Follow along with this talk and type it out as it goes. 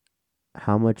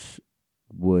How much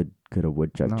wood could a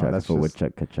woodchuck No, chuck that's if a just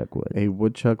woodchuck could chuck wood? a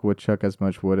woodchuck would chuck as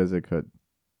much wood as it could.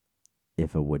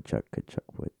 If a woodchuck could chuck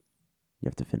wood. You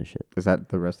have to finish it. Is that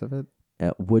the rest of it?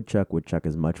 A woodchuck would chuck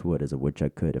as much wood as a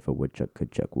woodchuck could if a woodchuck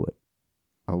could chuck wood.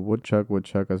 A woodchuck would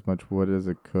chuck as much wood as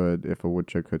it could if a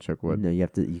woodchuck could chuck wood. No,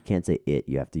 you can't say it.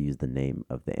 You have to use the name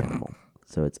of the animal.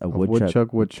 So it's a A woodchuck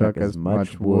woodchuck would chuck as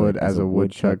much wood as a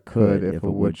woodchuck could if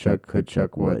a woodchuck could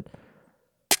chuck wood.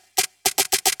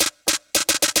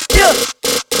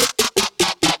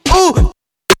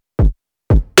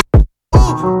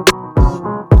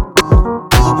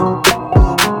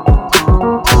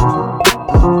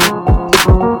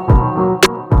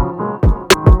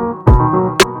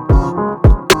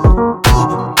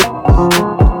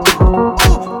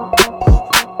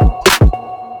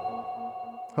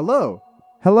 Hello,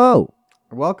 Hello.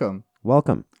 welcome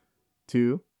Welcome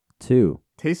to to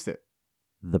Taste It.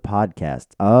 the podcast.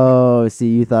 Oh, see,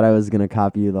 you thought I was going to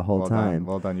copy you the whole Well time. done,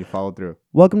 well done. You followed through.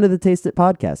 Welcome to the Taste It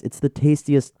podcast. It's the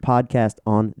tastiest podcast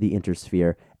on the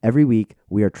Intersphere. Every week,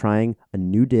 we are trying a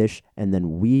new dish, and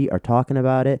then we are talking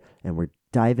about it, and we're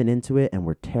diving into it, and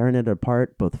we're tearing it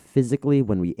apart, both physically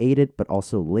when we ate it, but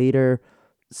also later,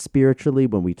 spiritually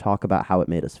when we talk about how it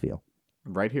made us feel.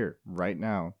 Right here, right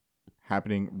now,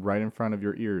 happening right in front of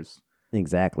your ears.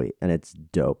 Exactly. And it's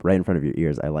dope. Right in front of your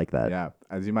ears. I like that. Yeah,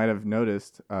 as you might have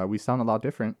noticed, we sound a lot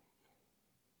different.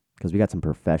 Because we got some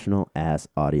professional ass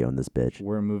audio in this bitch.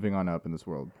 We're moving on up in this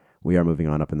world. We are moving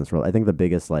on up in this world. I think the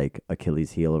biggest like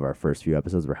Achilles heel of our first few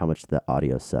episodes were how much the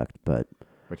audio sucked, but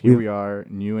here We've- we are,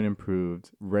 new and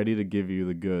improved, ready to give you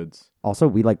the goods. also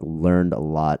we like learned a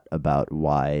lot about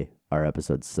why our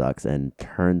episode sucks, and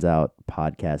turns out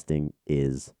podcasting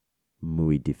is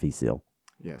muy difícil.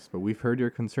 Yes, but we've heard your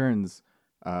concerns,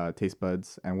 taste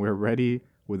buds, and we're ready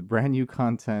with brand new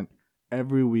content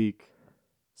every week.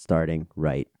 Starting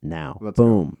right now. Let's go.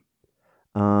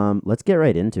 Boom. Let's get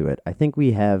right into it. I think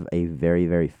we have a very,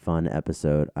 very fun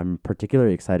episode. I'm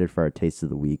particularly excited for our taste of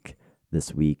the week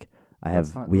this week.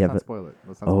 Let's not spoil it.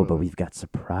 Let's not Oh, spoil but it. we've got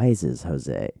surprises,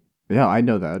 Jose. Yeah, I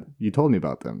know that. You told me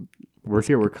about them. We're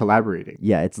here. We're collaborating.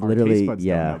 Yeah, it's Our literally taste buds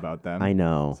don't know yeah. about them. I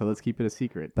know. So let's keep it a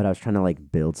secret. But I was trying to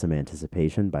like build some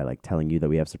anticipation by like telling you that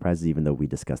we have surprises, even though we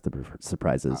discussed the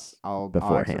surprises I'll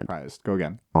beforehand. act surprised. Go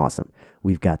again. Awesome.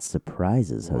 We've got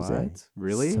surprises, Jose. What?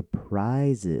 Really?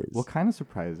 Surprises. What kind of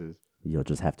surprises? You'll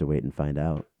just have to wait and find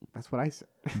out. That's what I said.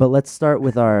 But let's start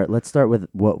with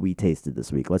what we tasted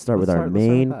this week. Let's start with our Let's start with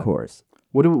main that. course.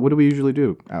 What do we usually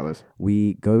do, Atlas?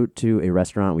 We go to a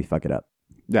restaurant, we fuck it up.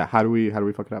 Yeah. How do we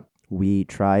fuck it up? We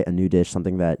try a new dish,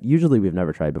 something that usually we've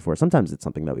never tried before. Sometimes it's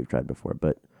something that we've tried before,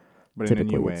 but But in a new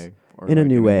Typically it's way. Or in a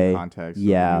new way, context.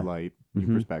 yeah. New light. New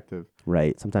Mhm. perspective.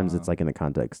 right. Sometimes it's like in the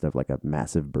context of like a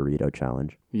massive burrito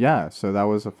challenge. Yeah. So that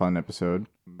was a fun episode.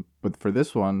 But for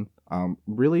this one,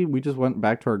 really, we just went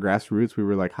back to our grassroots. We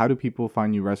were like, how do people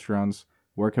find new restaurants?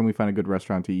 Where can we find a good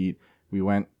restaurant to eat? We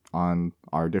went on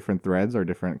our different threads, our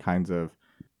different kinds of,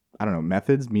 I don't know,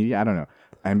 methods, media, I don't know.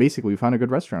 And basically, we found a good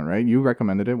restaurant, right? You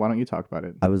recommended it. Why don't you talk about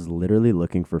it? I was literally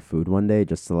looking for food one day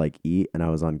just to like eat, and I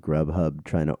was on Grubhub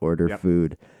trying to order Yep.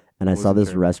 food. And I It saw wasn't this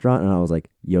terrible. restaurant, and I was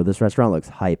like, yo, this restaurant looks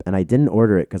hype. And I didn't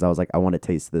order it because I was like, I want to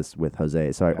taste this with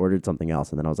Jose. So I Yeah. ordered something else,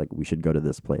 and then I was like, we should go to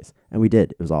this place. And we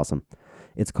did. It was awesome.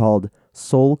 It's called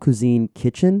Soul Cuisine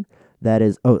Kitchen.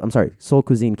 Soul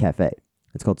Cuisine Cafe.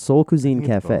 It's called Soul Cuisine think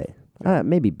it's Cafe. both. Yeah.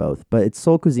 Maybe both, but it's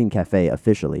Soul Cuisine Cafe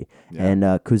officially. Yeah.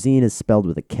 And cuisine is spelled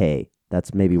with a K.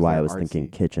 That's maybe Because why I they're was thinking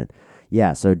artsy. kitchen.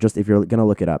 Yeah, so just if you're going to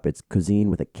look it up, it's cuisine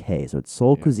with a K. So it's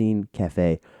Soul Yeah. Cuisine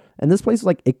Cafe. And this place,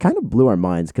 like, it kind of blew our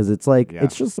minds because it's like, Yeah.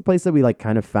 it's just a place that we, like,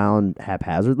 kind of found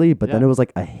haphazardly, but then Yeah. it was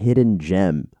like a hidden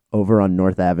gem over on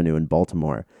North Avenue in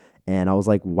Baltimore. And I was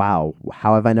like, wow,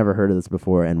 how have I never heard of this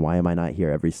before? And why am I not here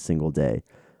every single day?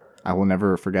 I will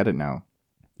never forget it now.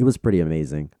 It was pretty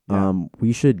amazing. Yeah.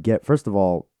 We should get, first of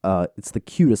all, it's the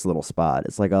cutest little spot.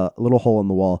 It's like a little hole in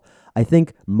the wall. I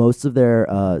think most of their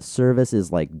service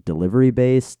is like delivery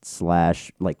based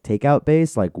 / like takeout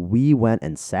based. Like we went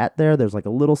and sat there. There's like a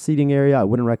little seating area. I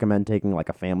wouldn't recommend taking like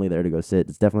a family there to go sit.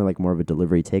 It's definitely like more of a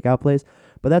delivery takeout place.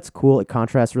 But that's cool. It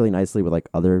contrasts really nicely with like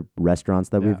other restaurants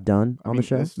that Yeah. we've done I on mean, the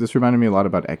show. This reminded me a lot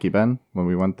about Ekiben when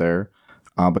we went there.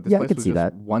 But this Yeah, I place could was see just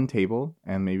that. one table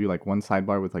and maybe like one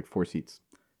sidebar with like 4 seats.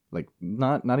 Like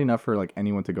not enough for like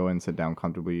anyone to go and sit down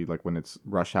comfortably like when it's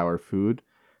rush hour food.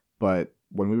 But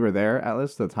when we were there,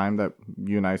 Atlas, the time that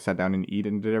you and I sat down and eat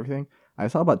and did everything, I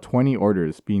saw about 20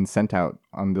 orders being sent out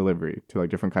on delivery to like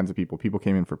different kinds of people. People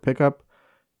came in for pickup.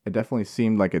 It definitely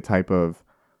seemed like a type of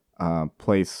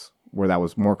place where that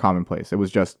was more commonplace. It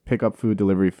was just pick up food,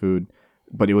 delivery food,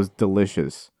 but it was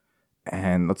delicious.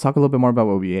 And let's talk a little bit more about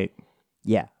what we ate.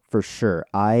 Yeah, for sure.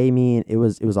 I mean, it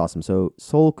was awesome. So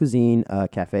Soul Cuisine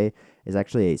Cafe is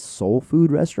actually a soul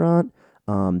food restaurant.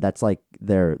 That's like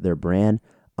their brand.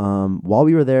 While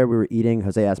we were there, we were eating.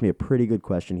 Jose asked me a pretty good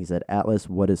question. He said, "Atlas,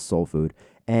 what is soul food?"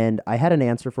 And I had an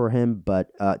answer for him,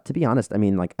 but to be honest, I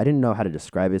mean, like I didn't know how to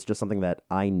describe it. It's just something that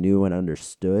I knew and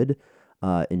understood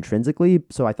intrinsically.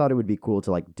 So I thought it would be cool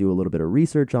to like do a little bit of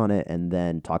research on it and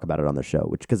then talk about it on the show,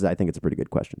 which because I think it's a pretty good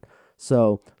question.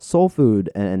 So soul food,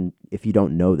 and if you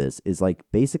don't know this, is like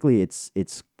basically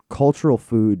it's cultural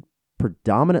food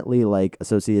predominantly like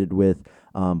associated with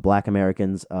Black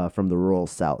Americans from the rural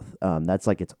South. That's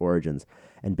like its origins,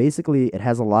 and basically it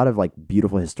has a lot of like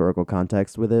beautiful historical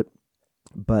context with it.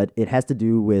 But it has to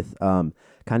do with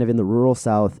kind of in the rural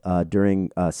South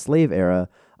during slave era.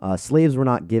 Slaves were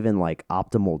not given like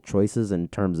optimal choices in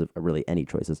terms of really any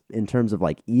choices in terms of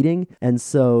like eating, and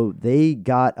so they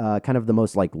got kind of the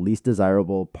most like least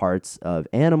desirable parts of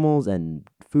animals and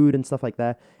food and stuff like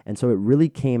that. And so it really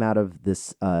came out of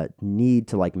this need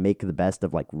to like make the best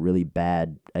of like really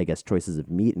bad, I guess, choices of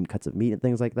meat and cuts of meat and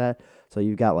things like that. So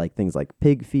you've got like things like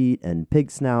pig feet and pig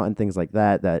snout and things like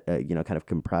that that kind of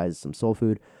comprise some soul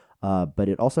food. But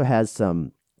it also has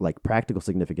some like practical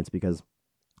significance because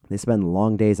they spend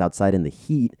long days outside in the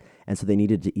heat, and so they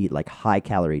needed to eat like high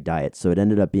calorie diets. So it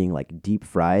ended up being like deep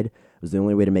fried. It was the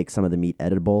only way to make some of the meat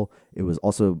edible. It was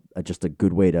also just a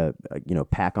good way to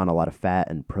pack on a lot of fat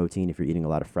and protein if you're eating a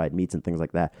lot of fried meats and things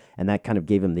like that. And that kind of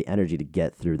gave them the energy to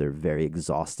get through their very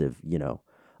exhaustive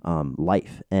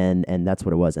life. And that's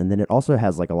what it was. And then it also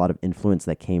has like a lot of influence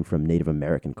that came from Native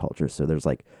American culture. So there's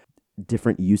like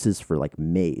different uses for like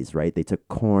maize, right? They took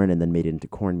corn and then made it into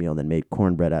cornmeal and then made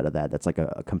cornbread out of that. That's like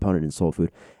a component in soul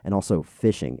food. And also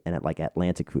fishing and at like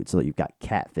Atlantic food. So you've got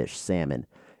catfish, salmon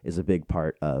is a big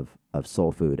part of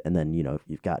soul food. And then,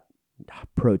 you've got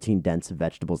protein dense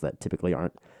vegetables that typically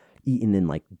aren't eaten in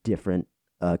like different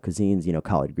cuisines,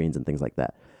 collard greens and things like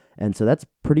that. And so that's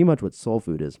pretty much what soul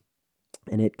food is.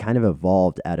 And it kind of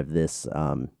evolved out of this,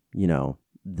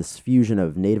 this fusion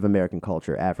of Native American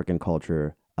culture, African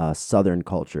culture, Southern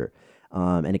culture.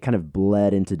 And it kind of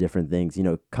bled into different things.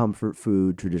 Comfort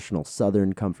food, traditional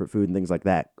Southern comfort food, and things like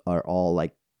that are all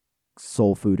like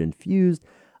soul food infused.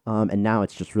 And now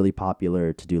it's just really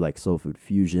popular to do like soul food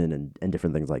fusion and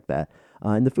different things like that.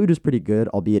 And the food is pretty good,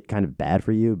 albeit kind of bad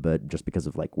for you, but just because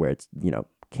of like where it's,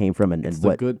 came from and It's the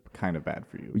what. good kind of bad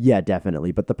for you. Yeah,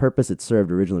 definitely. But the purpose it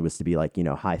served originally was to be like,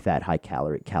 high fat, high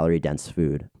calorie dense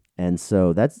food. And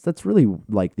so that's really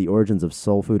like the origins of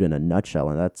soul food in a nutshell,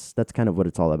 and that's kind of what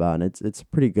it's all about. And it's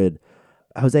pretty good.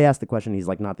 Jose asked the question. He's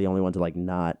like not the only one to like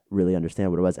not really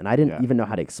understand what it was, and I didn't Yeah. even know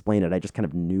how to explain it. I just kind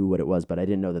of knew what it was, but I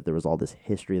didn't know that there was all this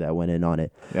history that went in on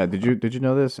it. Yeah. Did you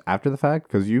know this after the fact?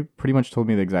 Because you pretty much told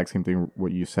me the exact same thing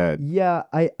what you said Yeah,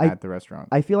 at the restaurant.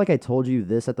 I feel like I told you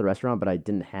this at the restaurant, but I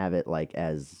didn't have it like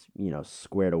as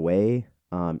squared away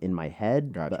in my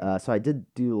head. Gotcha. So I did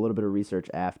do a little bit of research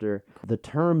after. The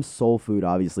term soul food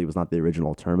obviously was not the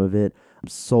original term of it.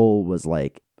 Soul was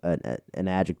like an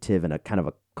adjective and a kind of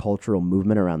a cultural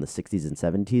movement around the 60s and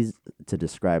 70s to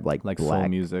describe like Like black soul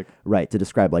music. right, to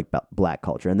describe like black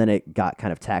culture. And then it got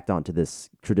kind of tacked onto this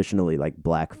traditionally like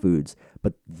black foods,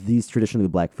 but these traditionally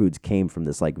black foods came from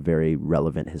this like very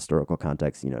relevant historical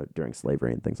context, during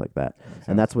slavery and things like that.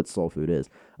 And that's what soul food is.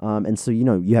 And so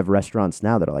you have restaurants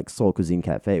now that are like Soul Cuisine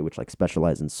Cafe, which like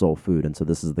specialize in soul food, and so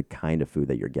this is the kind of food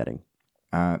that you're getting.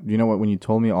 You know what? When you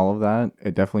told me all of that,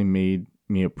 it definitely made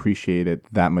me appreciate it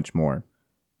that much more,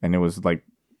 and it was like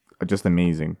just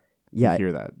amazing Yeah, to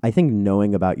hear that. I think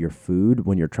knowing about your food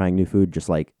when you're trying new food just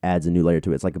like adds a new layer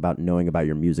to it. It's like about knowing about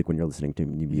your music when you're listening to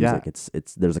new music. Yeah.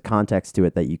 It's there's a context to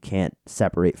it that you can't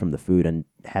separate from the food, and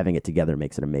having it together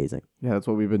makes it amazing. Yeah, that's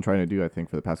what we've been trying to do, I think,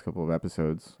 for the past couple of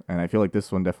episodes, and I feel like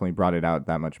this one definitely brought it out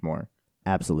that much more.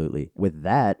 Absolutely. With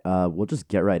that, we'll just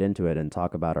get right into it and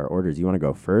talk about our orders. You want to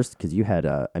go first because you had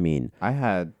I mean, I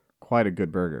had quite a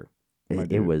good burger. My it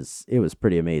dude. was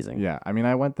pretty amazing. Yeah, I mean,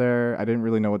 I went there. I didn't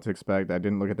really know what to expect. I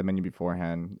didn't look at the menu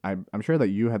beforehand. I'm sure that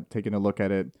you had taken a look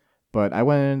at it, but I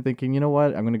went in thinking, you know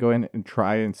what? I'm going to go in and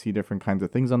try and see different kinds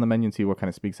of things on the menu and see what kind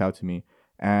of speaks out to me.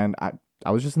 And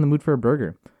I was just in the mood for a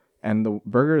burger. And the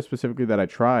burger specifically that I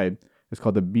tried is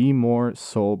called the Be More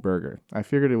Soul Burger. I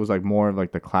figured it was like more of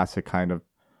like the classic kind of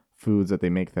foods that they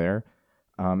make there.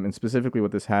 And specifically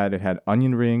what this had, it had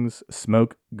onion rings,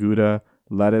 smoked Gouda,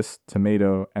 lettuce,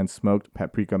 tomato, and smoked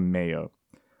paprika mayo.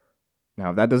 Now,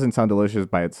 if that doesn't sound delicious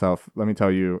by itself, let me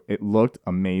tell you, it looked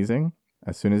amazing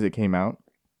as soon as it came out.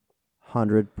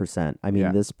 100%. I mean,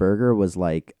 Yeah. this burger was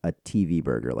like a TV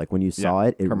burger. Like when you saw Yeah,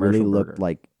 it really commercial looked burger.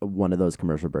 like one of those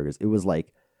commercial burgers. It was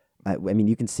like I mean,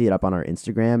 you can see it up on our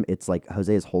Instagram. It's like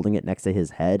Jose is holding it next to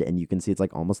his head, and you can see it's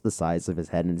like almost the size of his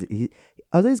head. And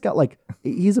Jose's got like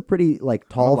he's a pretty like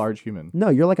I'm a tall. large human. No,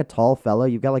 you're like a tall fellow.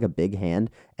 You've got like a big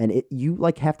hand, and you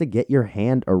like have to get your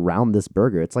hand around this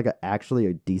burger. It's like actually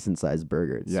a decent sized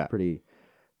burger. It's Yeah. pretty.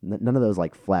 None of those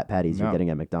like flat patties you're No, getting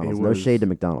at McDonald's. it No was- shade to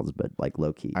McDonald's, but like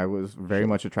low key. I was very Shit.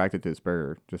 much attracted to this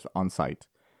burger just on sight,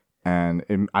 and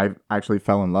I actually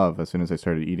fell in love as soon as I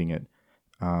started eating it.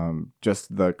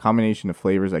 Just the combination of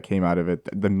flavors that came out of it,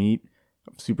 the meat,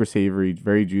 super savory,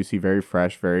 very juicy, very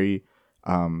fresh, very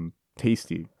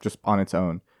tasty, just on its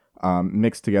own.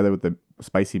 Mixed together with the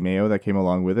spicy mayo that came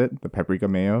along with it, the paprika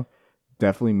mayo,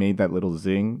 definitely made that little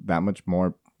zing that much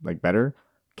more like better.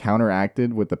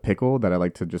 Counteracted with the pickle that I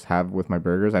like to just have with my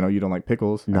burgers. I know you don't like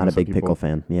pickles. I know Not a some big pickle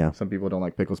fan. Yeah. Some people don't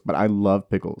like pickles, but I love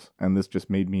pickles, and this just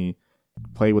made me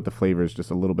play with the flavors just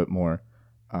a little bit more.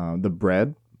 The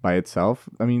bread by itself,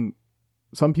 I mean,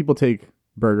 some people take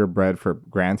burger bread for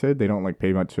granted. They don't like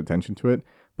pay much attention to it,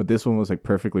 but this one was like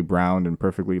perfectly browned and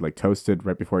perfectly like toasted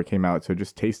right before it came out, so it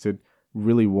just tasted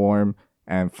really warm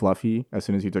and fluffy as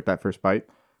soon as you took that first bite.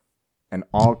 And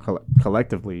all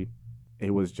collectively,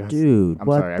 it was just Dude, I'm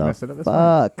what sorry, I the messed it up. It's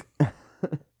fine.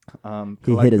 fuck?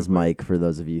 He hit his Collectively- mic for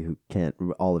those of you who can't.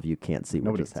 All of you can't see what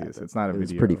Nobody just can see this. happened. It's not a It was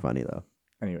video. pretty funny though.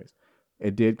 Anyways,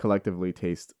 it did collectively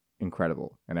taste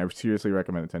incredible, and I seriously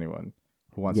recommend it to anyone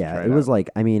who wants to Yeah, try it it was out. like,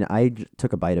 I mean,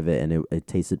 took a bite of it and it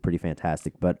tasted pretty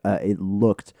fantastic, but it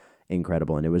looked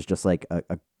incredible, and it was just like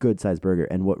a good sized burger.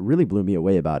 And what really blew me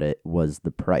away about it was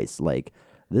the price. Like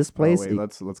this place, Oh,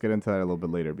 wait, let's get into that a little bit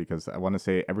later because I want to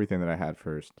say everything that I had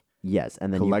first. yes,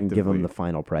 and then you can give them collectively. the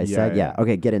final price Yeah, tag. yeah. Yeah,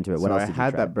 okay, get into it. What So else I did you had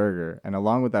try? that burger, and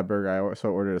along with that burger, I also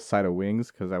ordered a side of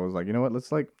wings because I was like, you know what,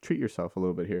 let's like treat yourself a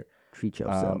little bit here. Treat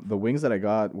yourself. The wings that I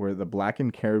got were the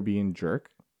Blackened Caribbean jerk,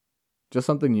 just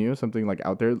something new, something like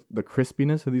out there. The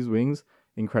crispiness of these wings,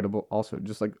 incredible. Also,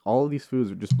 just like all of these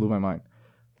foods just blew my mind.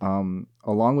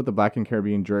 Along with the Blackened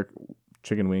Caribbean jerk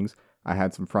chicken wings, I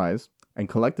had some fries, and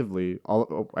collectively,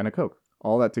 and a Coke.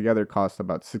 All that together cost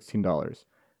about $16.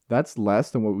 That's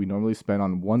less than what we normally spend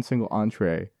on one single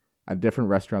entree at different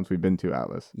restaurants we've been to,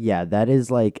 Atlas. Yeah, that is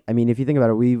like, I mean, if you think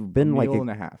about it, we've been a like, meal and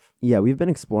a half. yeah, we've been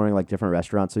exploring like different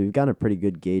restaurants, so we've gotten a pretty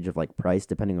good gauge of like price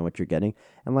depending on what you're getting.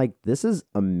 And like, this is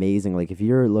amazing. Like, if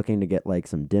you're looking to get like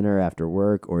some dinner after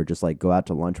work or just like go out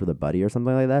to lunch with a buddy or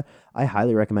something like that, I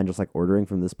highly recommend just like ordering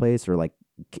from this place or like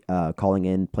calling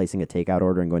in, placing a takeout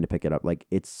order and going to pick it up. Like,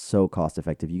 it's so cost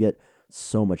effective. You get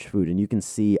so much food, and you can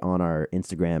see on our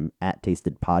Instagram at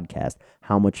Tasted Podcast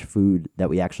how much food that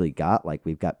we actually got. Like,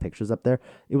 we've got pictures up there.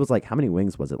 It was like, how many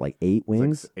wings was it? Like 8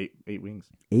 wings? It's like eight wings.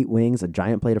 8 wings, a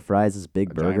giant plate of fries, this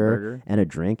big A giant burger, burger. and a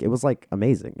drink. It was like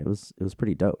amazing. It was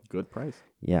pretty dope. Good price.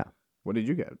 Yeah. What did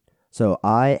you get? So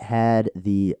I had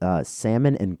the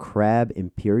salmon and crab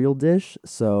imperial dish.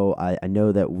 So I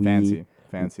know that we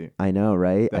Fancy. I know,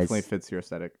 right? Definitely fits your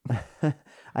aesthetic.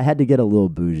 I had to get a little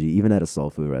bougie, even at a soul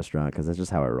food restaurant, because that's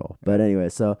just how I roll. But anyway,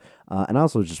 so and I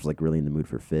also was just like really in the mood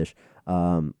for fish.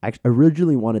 I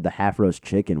originally wanted the half roast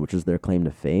chicken, which is their claim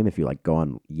to fame. If you like go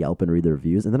on Yelp and read the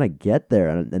reviews, and then I get there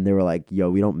and they were like, "Yo,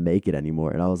 we don't make it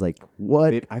anymore," and I was like,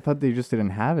 "What?" I thought they just didn't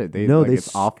have it. No, they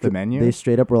it's off the menu. They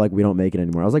straight up were like, "We don't make it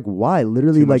anymore." I was like, "Why?"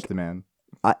 Literally, Too much like demand.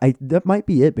 I that might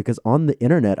be it, because on the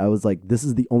internet I was like, this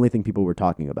is the only thing people were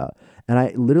talking about. And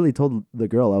I literally told the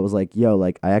girl, I was like, yo,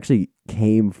 like I actually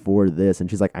came for this, and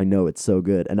she's like, I know, it's so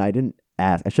good. And I didn't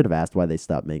ask. I should have asked why they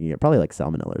stopped making it. Probably like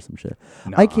salmonella or some shit.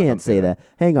 No, I don't can't say that.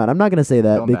 Hang on, I'm not gonna say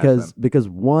that Don't bash because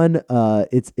one,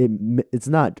 it's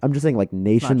not. I'm just saying like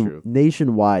true.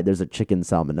 nationwide, there's a chicken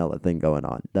salmonella thing going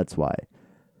on. That's why.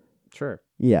 Sure.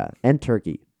 Yeah, and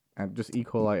turkey. And just E.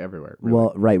 coli everywhere. Really.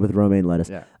 Well, right, with romaine lettuce.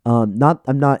 Yeah. I'm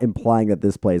not implying that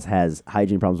this place has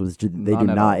hygiene problems. They do None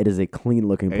at not. all. It is a clean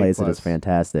looking A place. It plus. is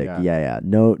fantastic. Yeah. Yeah.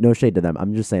 No shade to them.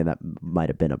 I'm just saying that might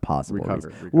have been a possible reason.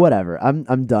 Recover. Whatever. I'm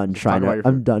done Just trying talk to about your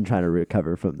I'm done trying to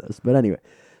recover from this. But anyway,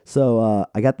 so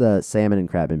I got the salmon and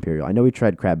crab imperial. I know we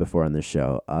tried crab before on this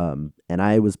show. And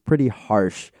I was pretty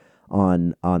harsh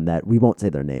on that. We won't say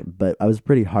their name, but I was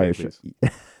pretty harsh. please.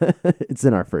 It's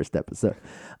in our first episode.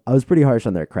 I was pretty harsh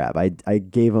on their crab. I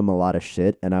gave them a lot of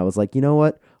shit, and I was like, you know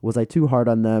what? Was I too hard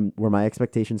on them? Were my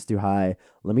expectations too high?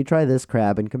 Let me try this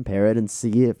crab and compare it and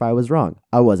see if I was wrong.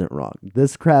 I wasn't wrong.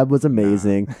 This crab was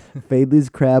amazing. Fadley's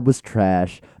crab was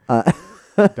trash.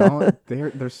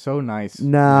 They're so nice.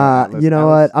 Nah, Atlas- you know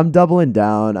Atlas- what? I'm doubling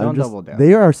down. Don't double down.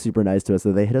 They are super nice to us.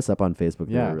 So they hit us up on Facebook.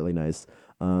 They Yeah. were really nice.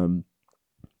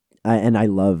 And I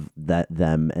love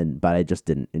but I just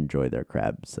didn't enjoy their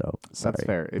crab. So sorry. That's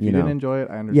fair. If You you didn't know, enjoy it,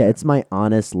 I understand. yeah, it's my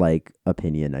honest like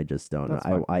opinion. I just don't. That's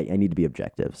fine. I need to be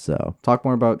objective. So Talk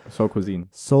more about Seoul cuisine.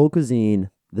 Seoul cuisine.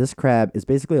 This crab is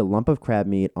basically a lump of crab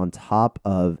meat on top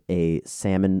of a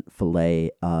salmon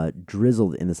fillet,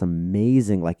 drizzled in this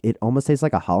amazing, like it almost tastes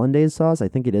like a hollandaise sauce. I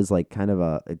think it is like kind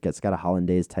of it's got a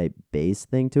hollandaise type base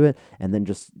thing to it, and then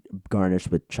just garnished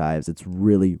with chives. It's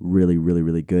really, really, really,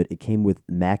 really good. It came with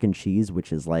mac and cheese,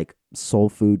 which is like soul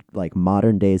food, like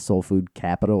modern day soul food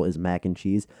capital is mac and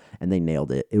cheese, and they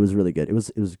nailed it. It was really good. It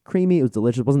was creamy. It was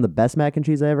delicious. It wasn't the best mac and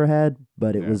cheese I ever had,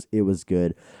 but it was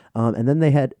good. And then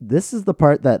they had, this is the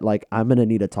part that like I'm gonna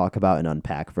need to talk about and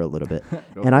unpack for a little bit.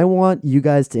 And I want you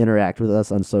guys to interact with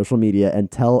us on social media and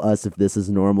tell us if this is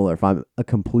normal or if I'm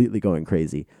completely going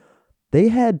crazy. They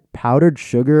had powdered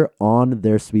sugar on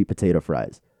their sweet potato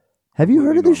fries. Have you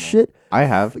heard of this shit? I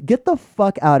have. Get the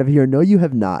fuck out of here. No, you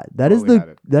have not. Totally had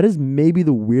it. That is maybe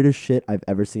the weirdest shit I've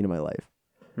ever seen in my life.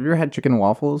 Have you ever had chicken and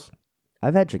waffles?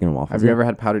 I've had chicken and waffles. Have you ever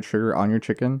had powdered sugar on your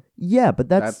chicken? Yeah,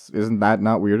 but Isn't that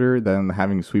not weirder than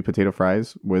having sweet potato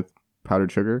fries with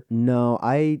powdered sugar? No,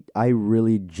 I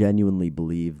really genuinely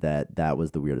believe that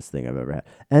was the weirdest thing I've ever had.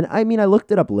 And I mean, I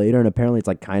looked it up later, and apparently it's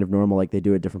like kind of normal, like they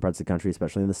do at different parts of the country,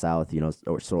 especially in the South,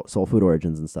 or soul food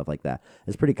origins and stuff like that.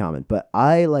 It's pretty common. But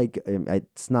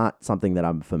it's not something that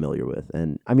I'm familiar with.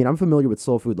 And I mean, I'm familiar with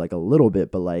soul food like a little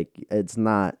bit, but like this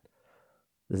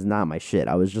is not my shit.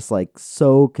 I was just like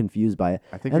so confused by it.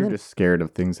 I think you're just scared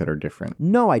of things that are different.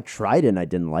 No, I tried it and I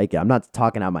didn't like it. I'm not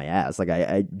talking out my ass. Like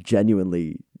I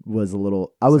genuinely was a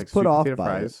little. I was like put off by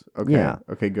fries. it. Okay. Yeah.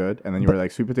 Okay. Good. And then you were like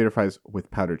sweet potato fries with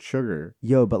powdered sugar.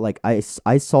 Yo, but like I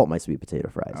salt my sweet potato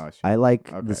fries. Oh, I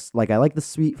like okay. this. Like I like the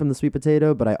sweet from the sweet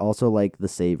potato, but I also like the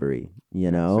savory. You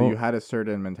know. So you had a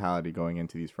certain mentality going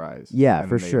into these fries. Yeah, and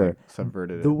for then they, sure. Like,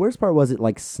 subverted The it. worst part was it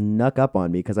like snuck up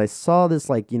on me because I saw this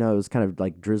like it was kind of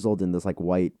like drizzled in this like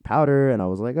white powder, and I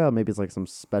was like, oh, maybe it's like some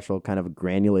special kind of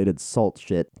granulated salt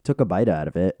shit. Took a bite out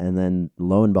of it, and then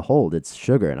lo and behold, it's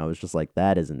sugar, and I was just like,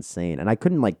 that is insane. And I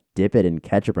couldn't like dip it in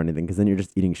ketchup or anything because then you're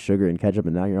just eating sugar and ketchup,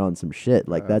 and now you're on some shit.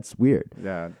 Like that's weird.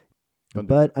 Yeah.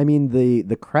 But I mean,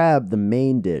 the crab, the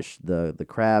main dish, the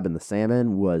crab and the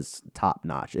salmon was top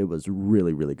notch. It was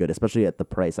really, really good, especially at the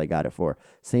price I got it for.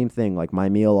 Same thing, like my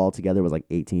meal altogether was like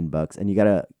 $18, and you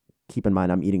gotta keep in mind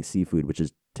I'm eating seafood, which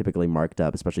is typically marked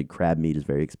up. Especially crab meat is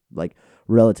very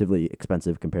relatively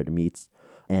expensive compared to meats,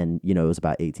 and it was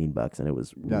about $18, and it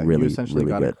was really, you essentially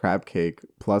really got good. a crab cake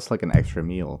plus like an extra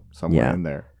meal somewhere in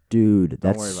there. Dude, Don't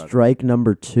that's worry about strike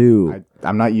number 2.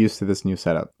 I'm not used to this new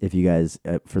setup. If you guys,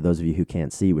 for those of you who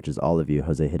can't see, which is all of you,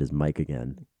 Jose hit his mic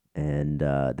again. And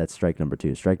that's strike number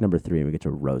 2. Strike number 3, and we get to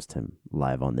roast him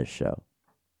live on this show.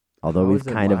 Although How we've is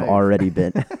it kind of live? already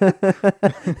been.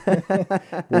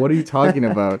 What are you talking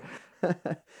about?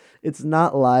 It's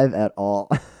not live at all.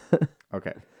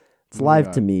 Okay. It's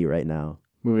live to me right now.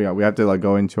 Moving on. We have to like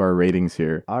go into our ratings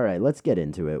here. All right, let's get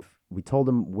into it. We told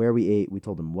him where we ate. We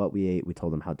told him what we ate. We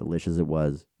told him how delicious it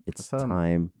was. It's Let's tell 'em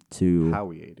time to How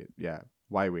we ate it. Yeah.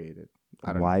 Why we ate it.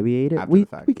 I don't why know. we ate it. After We the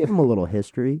fact. we gave him a little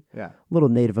history. Yeah. Little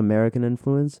Native American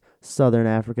influence, Southern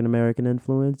African American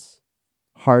influence,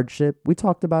 hardship. We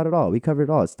talked about it all. We covered it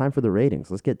all. It's time for the ratings.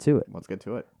 Let's get to it. Let's get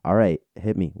to it. All right,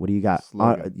 hit me. What do you got?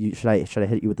 Slogan. Should I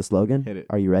hit you with the slogan? Hit it.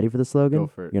 Are you ready for the slogan? Go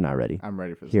for it. You're not ready. I'm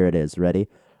ready for this. Here it is. Ready?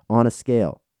 On a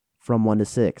scale from 1 to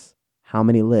 6, how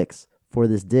many licks for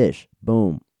this dish?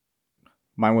 Boom.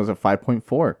 Mine was a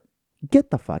 5.4.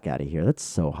 Get the fuck out of here. That's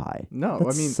so high. No,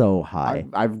 That's I mean so high.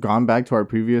 I've gone back to our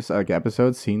previous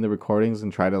episodes, seen the recordings,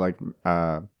 and try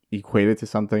to equate it to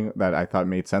something that I thought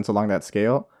made sense along that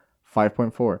scale.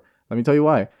 5.4. Let me tell you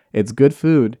why. It's good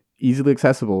food, easily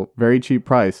accessible, very cheap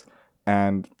price,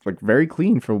 and like very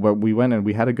clean for what we went, and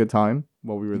we had a good time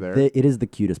while we were there. It is the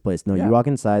cutest place. No, Yeah. you walk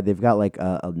inside. They've got like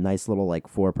a nice little like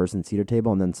 4-person seater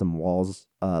table, and then some walls,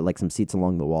 like some seats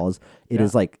along the walls. It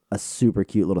is like a super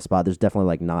cute little spot. There's definitely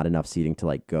like not enough seating to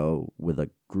like go with a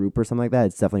group or something like that.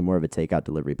 It's definitely more of a takeout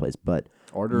delivery place. But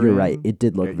Order you're in, right. It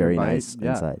did look get your very bite. nice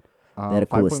Yeah. inside. They had a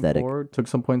cool aesthetic. 5.4, took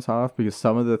some points off because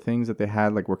some of the things that they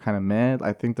had were kind of meh.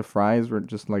 I think the fries were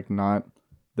just not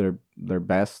their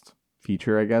best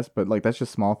feature, I guess. But that's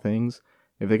just small things.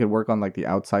 If they could work on the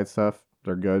outside stuff,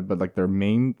 they're good. But their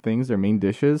main things, their main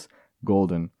dishes,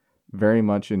 golden. Very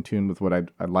much in tune with what I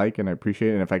like and I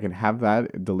appreciate. And if I can have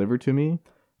that delivered to me,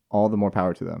 all the more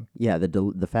power to them. Yeah,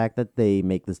 the fact that they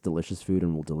make this delicious food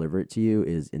and will deliver it to you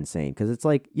is insane. Because it's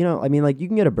you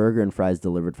can get a burger and fries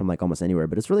delivered from almost anywhere,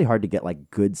 but it's really hard to get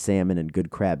good salmon and good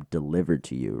crab delivered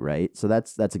to you, right? So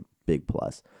that's a big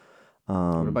plus.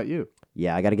 What about you?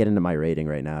 Yeah, I got to get into my rating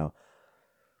right now.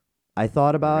 I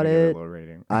thought we're about gonna give it a it. low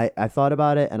rating. I thought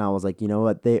about it and I was like, you know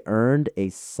what? They earned a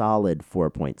solid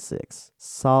 4.6.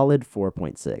 Solid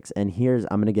 4.6. And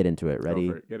I'm going to get into it. Go for Ready?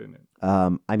 it. Get in it.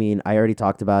 I mean, I already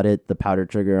talked about it. The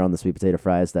powdered sugar on the sweet potato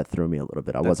fries, that threw me a little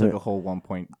bit. I That wasn't. took a whole I, 1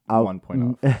 point off.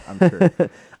 I'm sure.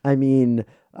 I mean,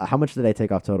 how much did I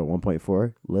take off total?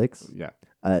 1.4 licks? Yeah.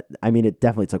 I mean, it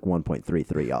definitely took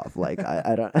 1.33 off. Like,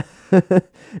 I don't.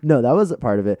 No, that was a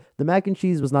part of it. The mac and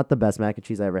cheese was not the best mac and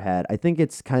cheese I ever had. I think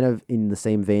it's kind of in the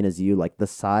same vein as you. Like, the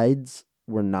sides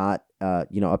were not,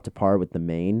 up to par with the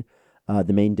main.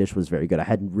 The main dish was very good. I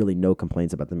had really no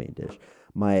complaints about the main dish.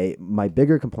 My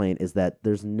bigger complaint is that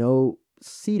there's no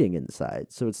seating inside,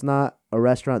 so it's not a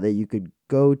restaurant that you could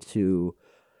go to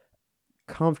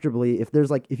comfortably.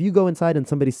 If you go inside and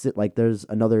somebody sit, like there's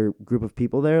another group of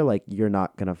people there, like you're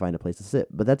not gonna find a place to sit.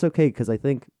 But that's okay because I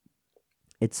think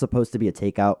it's supposed to be a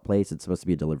takeout place. It's supposed to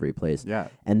be a delivery place, Yeah.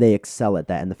 and they excel at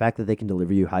that. And the fact that they can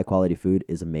deliver you high quality food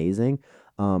is amazing.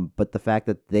 But the fact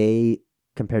that they,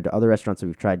 compared to other restaurants that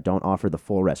we've tried, don't offer the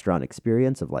full restaurant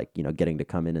experience of like getting to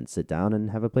come in and sit down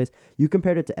and have a place. You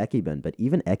compared it to Ekiben, but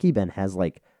even Ekiben has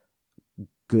like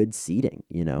good seating.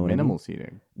 You know what I mean? Minimal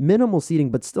seating. Minimal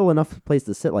seating, but still enough place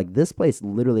to sit. Like this place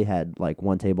literally had like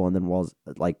one table and then walls,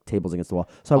 like tables against the wall.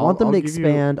 So I want them I'll to give you-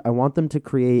 expand. I want them to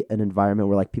create an environment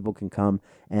where like people can come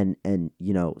and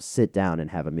sit down and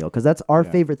have a meal, because that's our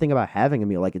Yeah. favorite thing about having a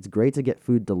meal. Like it's great to get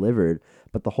food delivered,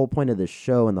 but the whole point of this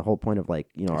show and the whole point of like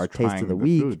our Just taste of trying the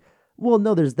week. food. Well,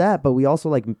 no, there's that, but we also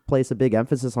like place a big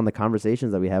emphasis on the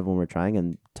conversations that we have when we're trying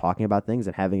and talking about things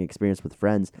and having experience with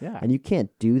friends. Yeah. And you can't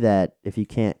do that if you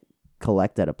can't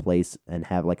collect at a place and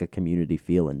have like a community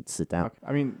feel and sit down. Okay.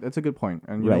 I mean, that's a good point.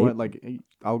 And you Right. know what? Like,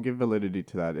 I'll give validity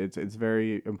to that. It's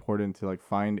very important to like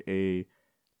find a,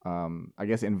 I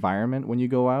guess, environment when you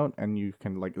go out, and you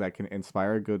can like that can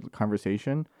inspire a good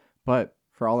conversation. But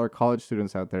for all our college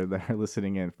students out there that are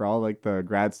listening in, for all like the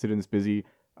grad students busy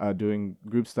doing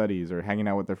group studies or hanging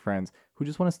out with their friends who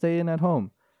just want to stay in at home,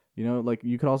 like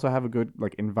you could also have a good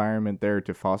like environment there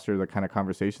to foster the kind of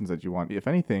conversations that you want. If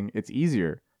anything, it's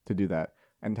easier to do that,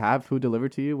 and to have food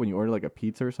delivered to you when you order like a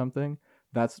pizza or something.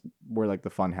 That's where like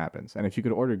the fun happens. And if you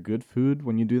could order good food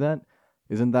when you do that,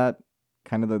 isn't that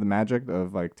kind of the magic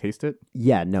of like taste it?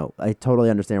 Yeah, no, I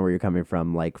totally understand where you're coming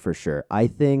from, like for sure. I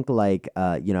think like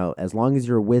as long as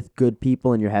you're with good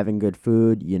people and you're having good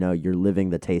food, you're living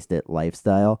the taste it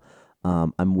lifestyle.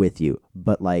 I'm with you.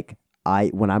 But like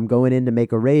when I'm going in to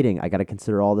make a rating, I got to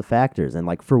consider all the factors. And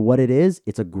like for what it is,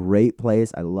 it's a great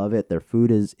place. I love it. Their food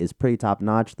is pretty top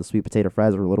notch. The sweet potato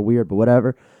fries are a little weird, but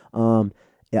whatever.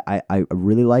 Yeah, I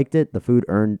really liked it. The food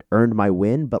earned my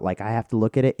win, but like I have to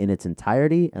look at it in its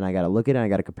entirety, and I got to look at it, and I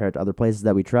got to compare it to other places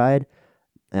that we tried.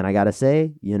 And I got to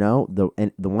say, the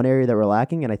one area that we're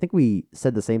lacking, and I think we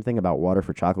said the same thing about Water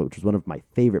for Chocolate, which was one of my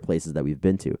favorite places that we've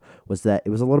been to, was that it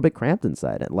was a little bit cramped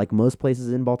inside. And like most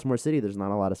places in Baltimore City, there's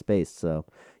not a lot of space. So,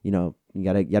 you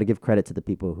gotta give credit to the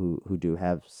people who do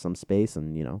have some space,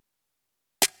 and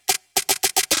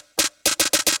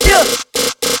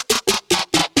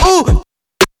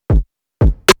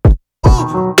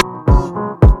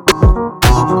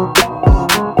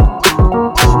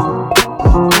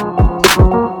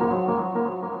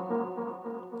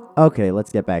Okay,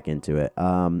 let's get back into it.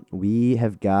 We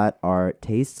have got our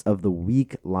tastes of the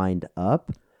week lined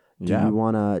up. Yeah.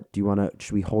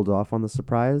 Should we hold off on the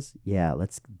surprise? Yeah,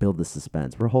 let's build the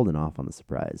suspense. We're holding off on the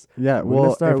surprise. Yeah, We're gonna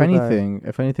well, start if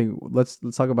with anything, let's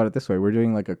talk about it this way. We're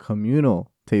doing like a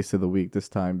communal taste of the week this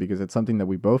time because it's something that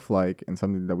we both like and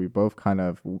something that we both kind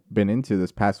of been into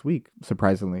this past week,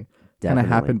 surprisingly. Kind of Definitely.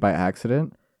 happened by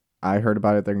accident. I heard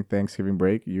about it during Thanksgiving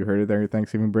break. You heard it during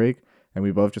Thanksgiving break, and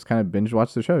we both just kind of binge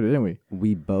watched the show, didn't we?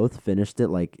 We both finished it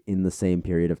like in the same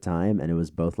period of time, and it was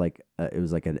both like it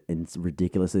was like a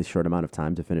ridiculously short amount of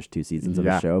time to finish 2 seasons of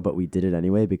Yeah. a show, but we did it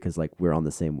anyway because like we're on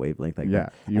the same wavelength. Like Yeah,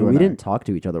 and you we and I. didn't talk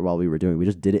to each other while we were doing. We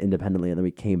just did it independently, and then we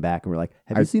came back and we're like,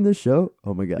 "Have I- you seen this show?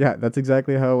 Oh my god!" Yeah, that's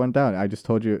exactly how it went down. I just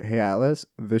told you, hey Atlas,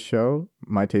 this show,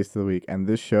 my taste of the week, and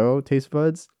this show, Taste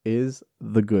Buds, is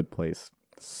The Good Place.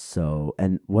 So,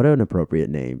 and what an appropriate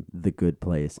name, The Good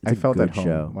Place. It's I a felt good at home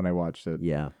show. when I watched it.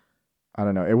 Yeah. I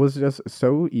don't know. It was just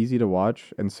so easy to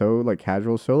watch and so like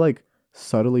casual, so like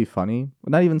subtly funny.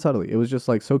 Not even subtly. It was just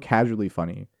like so casually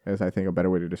funny, is I think a better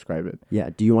way to describe it. Yeah.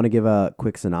 Do you want to give a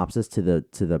quick synopsis to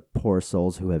the poor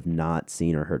souls who have not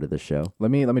seen or heard of the show? Let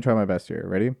me try my best here.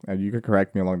 Ready? And you could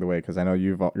correct me along the way because I know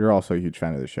you're also a huge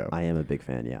fan of the show. I am a big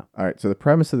fan, yeah. All right. So the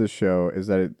premise of the show is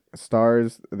that it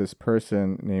stars this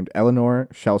person named Eleanor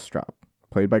Shellstrop,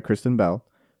 played by Kristen Bell,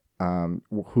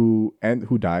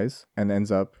 who dies and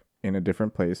ends up in a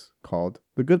different place called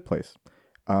The Good Place.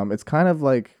 It's kind of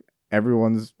like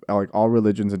everyone's like all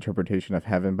religions' interpretation of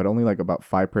heaven, but only like about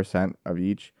 5% of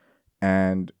each.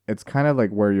 And it's kind of like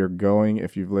where you're going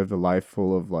if you've lived a life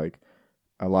full of like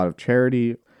a lot of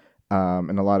charity,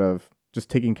 and a lot of just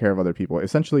taking care of other people.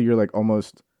 Essentially, you're like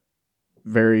almost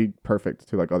very perfect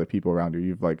to like other people around you.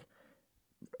 You've like,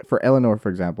 for Eleanor, for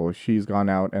example, she's gone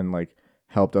out and like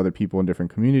helped other people in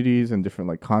different communities and different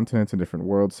like continents and different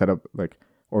worlds, set up like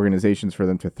organizations for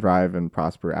them to thrive and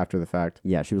prosper after the fact.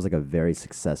 Yeah, she was like a very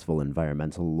successful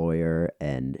environmental lawyer,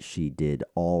 and she did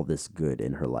all this good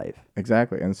in her life.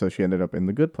 Exactly. And so she ended up in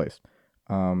the good place.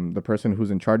 The person who's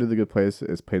in charge of the good place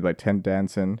is played by Ted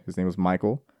Danson. His name was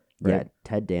Michael. Yeah, Right?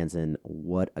 Ted Danson,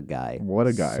 what a guy. What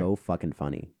a guy. So fucking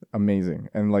funny. Amazing.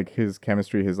 And like his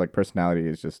chemistry, his like personality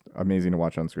is just amazing to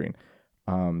watch on screen.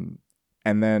 And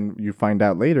then you find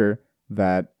out later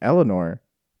that Eleanor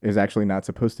is actually not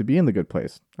supposed to be in the good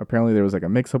place. Apparently there was like a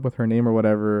mix up with her name or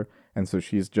whatever. And so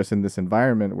she's just in this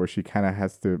environment where she kind of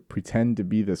has to pretend to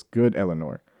be this good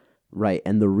Eleanor. Right,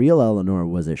 and the real Eleanor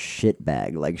was a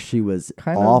shitbag. Like, she was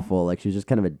Kind of. awful. Like, she was just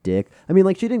kind of a dick. I mean,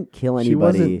 like, she didn't kill She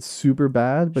anybody. wasn't super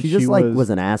bad, but she just, like, was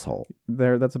an asshole.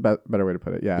 there. That's a better way to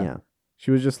put it. Yeah. Yeah. She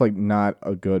was just like not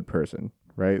a good person,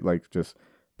 right? Like just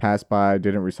passed by,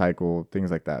 didn't recycle,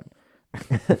 things like that.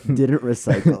 Didn't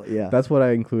recycle. Yeah. That's what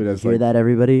I include as Hear like that,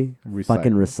 everybody? recycle.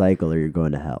 Fucking recycle or you're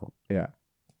going to hell. Yeah.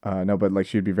 No, but like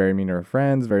she'd be very mean to her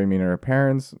friends, very mean to her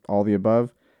parents, all the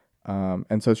above.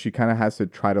 And so she kind of has to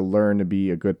try to learn to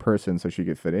be a good person so she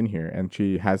could fit in here. And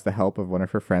she has the help of one of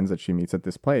her friends that she meets at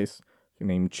this place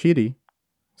named Chidi,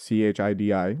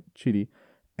 Chidi, Chidi.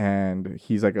 And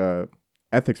he's like a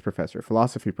ethics professor,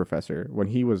 philosophy professor when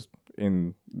he was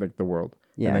in like the world.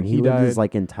 Yeah, and and then he lived his died.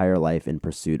 like entire life in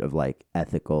pursuit of like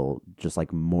ethical, just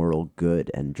like moral good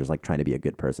and just like trying to be a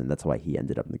good person. That's why he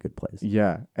ended up in the good place.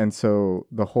 Yeah. And so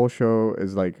the whole show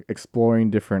is like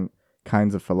exploring different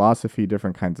kinds of philosophy,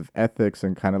 different kinds of ethics,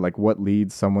 and kind of like what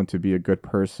leads someone to be a good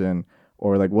person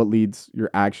or like what leads your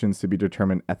actions to be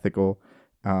determined ethical.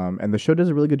 And the show does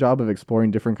a really good job of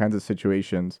exploring different kinds of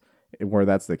situations where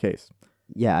that's the case.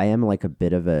 Yeah, I am like a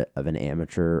bit of an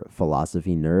amateur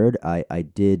philosophy nerd.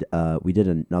 We did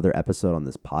another episode on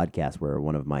this podcast where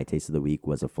one of my tastes of the week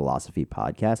was a philosophy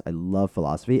podcast. I love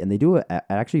philosophy, and they do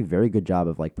a actually very good job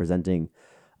of like presenting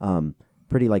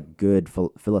pretty like good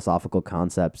philosophical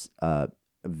concepts,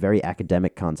 very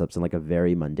academic concepts in like a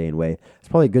very mundane way. It's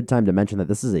probably a good time to mention that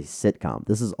this is a sitcom.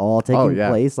 This is all taking yeah.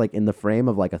 place like in the frame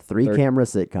of like a 3-camera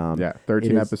sitcom. Yeah.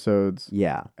 13 It is- episodes.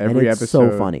 Yeah, Every and it's so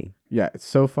episode- funny. Yeah, it's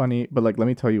so funny, but like, let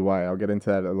me tell you why. I'll get into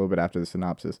that a little bit after the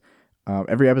synopsis.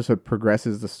 Every episode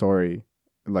progresses the story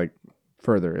like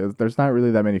further. There's not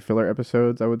really that many filler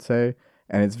episodes, I would say,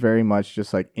 and it's very much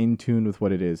just like in tune with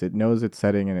what it is. It knows its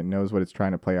setting and it knows what it's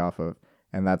trying to play off of,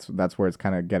 and that's where it's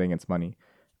kind of getting its money.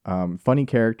 Funny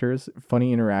characters,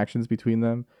 funny interactions between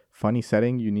them, funny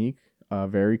setting, unique,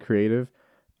 very creative,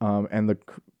 and the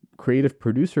creative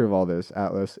producer of all this,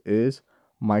 Atlas, is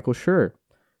Michael Schur.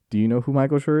 Do you know who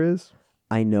Michael Schur is?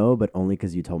 I know, but only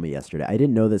because you told me yesterday. I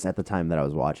didn't know this at the time that I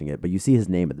was watching it, but you see his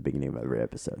name at the beginning of every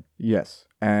episode. Yes.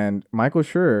 And Michael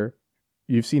Schur,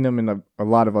 you've seen him in a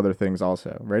lot of other things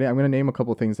also. Ready? I'm going to name a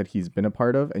couple things that he's been a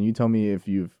part of, and you tell me if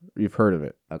you've heard of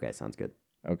it. Okay, sounds good.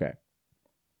 Okay.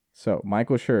 So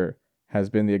Michael Schur has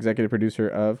been the executive producer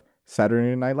of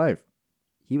Saturday Night Live.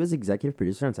 He was executive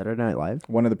producer on Saturday Night Live.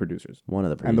 One of the producers. One of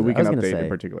the producers. And the Weekend I was Update gonna say, in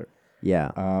particular.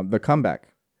 Yeah, The Comeback.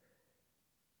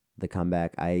 the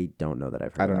comeback. I don't know that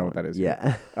I've heard. I don't know one. what that is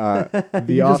Yeah, The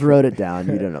you just Office. wrote it down.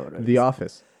 You don't know what it is. The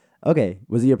Office. Okay,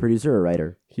 was he a producer or a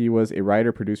writer? He was a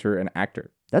writer, producer, and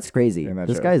actor That's crazy. in that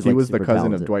This show. guy's He like was the super cousin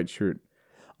talented. of Dwight Schrute.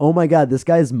 Oh my god, this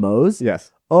guy's Mose.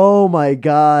 Yes. Oh my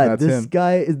god, That's this him.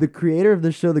 guy is the creator of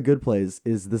the show The Good Place.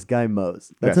 Is this guy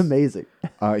Mose? That's Yes. amazing.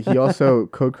 He also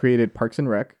co-created Parks and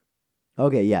Rec,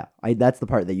 Okay, yeah, that's the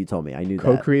part that you told me. I knew that.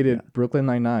 co-created Yeah. Brooklyn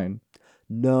Nine-Nine,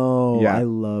 No, Yeah. I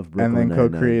love Brooklyn and then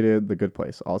Nine-Nine. co-created The Good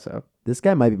Place also. This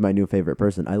guy might be my new favorite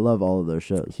person. I love all of those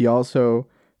shows. He also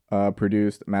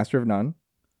produced Master of None.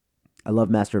 I love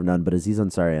Master of None, but Aziz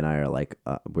Ansari and I are like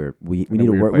we In need a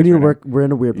to weird work. We place need to right now. work. We're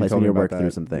in a weird You place. We told need me to work about through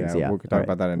that. some things. Yeah, Yeah, we could talk All right.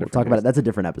 about that in We'll different talk about it. days. That's a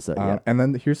different episode. Yeah. And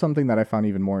then here's something that I found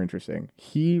even more interesting.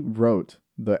 He wrote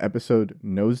the episode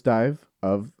Nosedive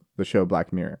of the show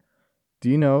Black Mirror. Do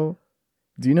you know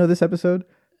this episode?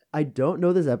 I don't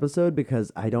know this episode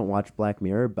because I don't watch Black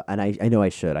Mirror, but I know I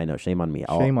should. I know, shame on me.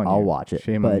 Shame on I'll you. watch it.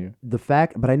 Shame but on you.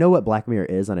 but I know what Black Mirror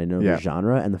is, and I know Yeah. the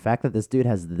genre, and the fact that this dude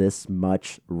has this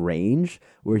much range,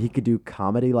 where he could do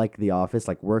comedy like The Office,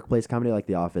 like workplace comedy like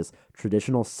The Office,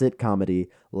 traditional sit comedy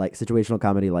like situational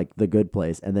comedy like The Good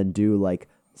Place, and then do like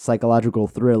psychological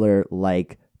thriller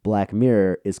like Black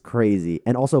Mirror is crazy.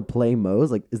 And also playing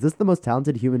Moe's, like, is this the most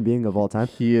talented human being of all time?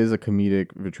 He is a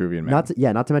comedic Vitruvian man.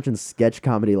 Not to mention sketch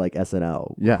comedy like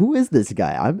SNL. Yeah. Who is this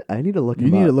guy? I need to look You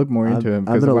him need up. to look more into him, I'm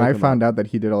because gonna when look I him found up. out that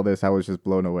he did all this, I was just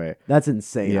blown away. That's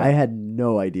insane. Yeah. I had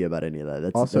no idea about any of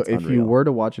that. Also, that's if you unreal. were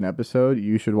to watch an episode,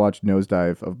 you should watch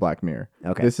Nosedive of Black Mirror.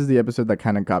 Okay. This is the episode that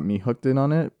kind of got me hooked in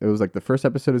on it. It was like the first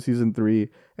episode of season 3,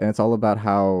 and it's all about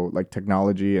how like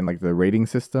technology and like the rating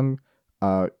system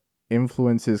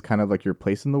influences kind of like your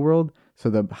place in the world. So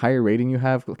the higher rating you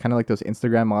have, kind of like those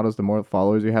Instagram models, the more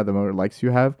followers you have, the more likes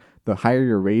you have, the higher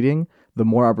your rating, the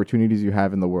more opportunities you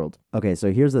have in the world. Okay,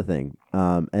 so here's the thing.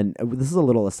 And this is a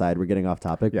little aside. We're getting off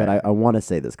topic, Yeah. but I want to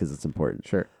say this because it's important.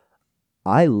 Sure.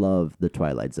 I love The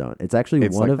Twilight Zone. It's actually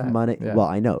It's one like of that, my yeah. well,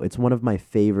 I know it's one of my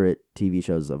favorite TV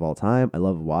shows of all time. I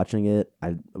love watching it.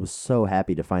 I was so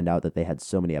happy to find out that they had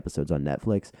so many episodes on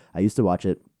Netflix. I used to watch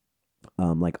it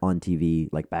like on TV,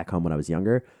 like back home when I was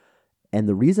younger. And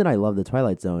the reason I love The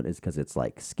Twilight Zone is because it's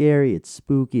like scary, it's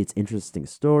spooky, it's interesting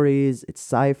stories, it's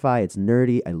sci-fi, it's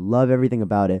nerdy. I love everything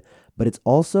about it, but it's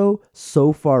also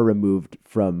so far removed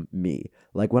from me.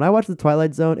 Like when I watch The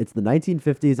Twilight Zone, it's the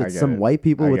 1950s. I It's get some it. white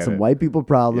people I with get some it. white people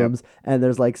problems, and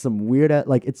there's like some weird,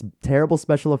 like it's terrible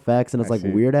special effects, and it's I like see.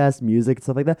 weird ass music and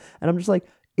stuff like that. And I'm just like,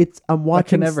 I'm That watching.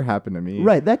 can never happen to me.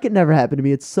 Right, that could never happen to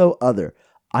me. It's so other.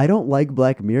 I don't like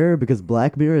Black Mirror because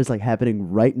Black Mirror is like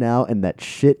happening right now, and that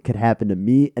shit could happen to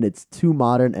me, and it's too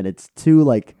modern and it's too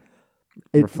like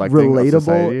it's Reflecting of relatable.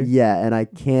 society? Yeah, and I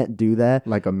can't do that.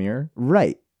 Like a mirror.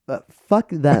 Right. Fuck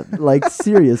that. Like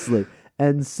seriously.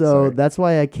 And so Sorry. that's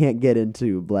why I can't get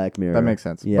into Black Mirror. That makes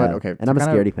sense. Yeah. But okay. And I'm a to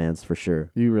kind of- scaredy pants for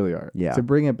sure. You really are. Yeah. To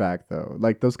bring it back though,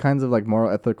 like those kinds of like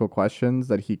moral ethical questions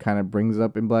that he kind of brings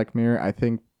up in Black Mirror, I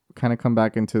think kind of come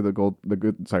back into the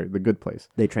good place.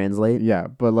 They translate. Yeah,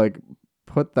 but like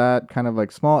put that kind of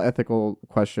like small ethical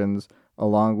questions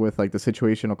along with like the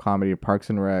situational comedy of Parks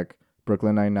and Rec,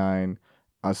 Brooklyn Nine-Nine,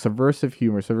 subversive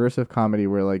humor, subversive comedy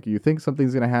where like you think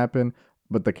something's gonna happen,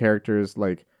 but the characters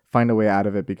like find a way out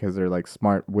of it because they're like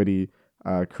smart, witty,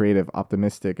 creative,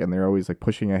 optimistic, and they're always like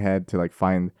pushing ahead to like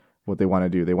find what they want to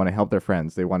do. They want to help their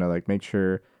friends. They want to like make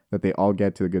sure that they all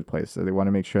get to the good place. So they want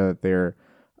to make sure that they're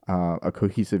a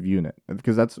cohesive unit,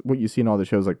 because that's what you see in all the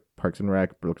shows like Parks and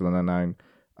Rec, Brooklyn Nine-Nine.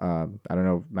 I don't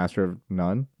know, Master of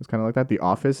None is kind of like that. The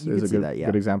Office You is could a see good, that, yeah.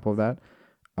 good example of that.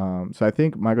 So I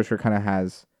think Michael Schur kind of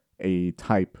has a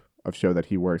type of show that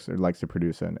he works or likes to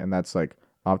produce in, and that's like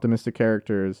optimistic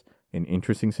characters in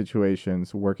interesting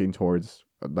situations working towards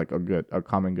like a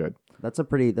common good. That's a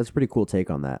pretty cool take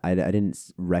on that. I didn't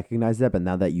recognize that, but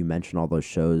now that you mention all those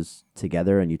shows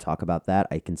together and you talk about that,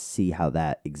 I can see how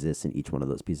that exists in each one of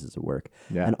those pieces of work.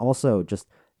 Yeah. And also just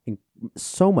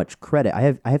so much credit.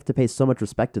 I have to pay so much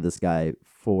respect to this guy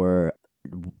for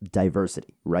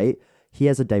diversity, right? He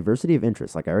has a diversity of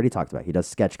interests, like I already talked about. He does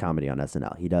sketch comedy on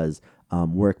SNL. He does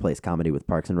workplace comedy with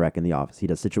Parks and Rec and The Office. He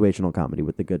does situational comedy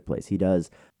with The Good Place. He does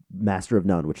Master of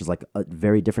None, which is like a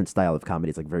very different style of comedy.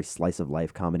 It's like very slice of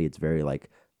life comedy. It's very like,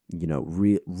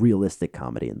 realistic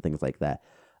comedy and things like that.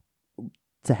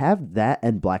 To have that,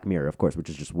 and Black Mirror, of course, which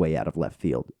is just way out of left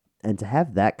field, and to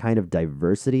have that kind of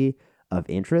diversity of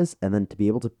interest, and then to be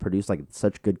able to produce like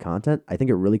such good content, I think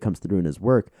it really comes through in his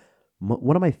work.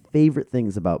 One of my favorite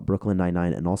things about Brooklyn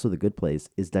Nine-Nine and also The Good Place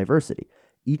is diversity.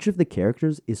 Each of the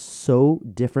characters is so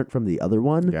different from the other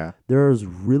one. Yeah.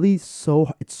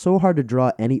 It's so hard to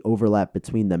draw any overlap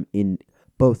between them in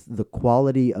both the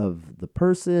qualities of the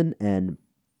person and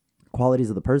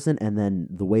then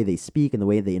the way they speak and the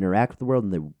way they interact with the world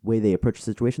and the way they approach a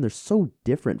situation. They're so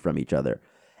different from each other.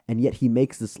 And yet he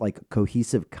makes this like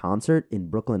cohesive concert in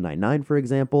Brooklyn Nine-Nine, for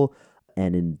example.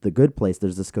 And in The Good Place,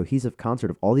 there's this cohesive concert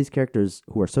of all these characters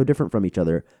who are so different from each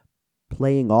other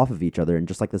playing off of each other in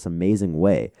just like this amazing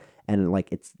way. And like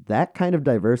it's that kind of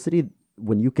diversity,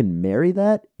 when you can marry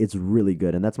that, it's really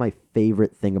good. And that's my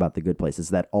favorite thing about The Good Place is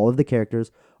that all of the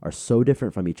characters are so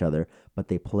different from each other, but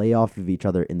they play off of each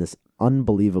other in this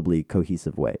unbelievably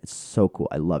cohesive way. It's so cool.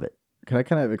 I love it. Can I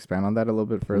kind of expand on that a little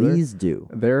bit further? Please do.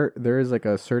 There is like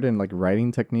a certain like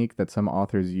writing technique that some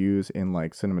authors use in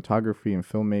like cinematography and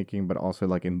filmmaking, but also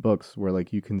like in books where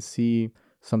like you can see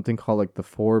something called like the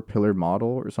 4-pillar model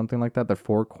or something like that, the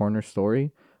 4-corner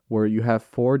story, where you have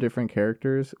 4 different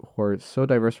characters who are so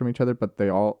diverse from each other, but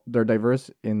they're diverse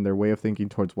in their way of thinking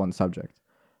towards one subject.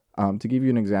 To give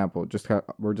you an example,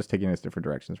 we're just taking this different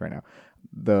directions right now.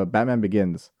 The Batman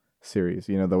Begins series,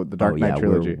 the Dark Knight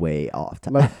trilogy. We're way off.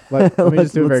 Let me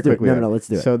just do it very quickly. No, let's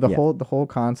do it. So the Yeah. whole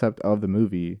concept of the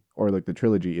movie or like the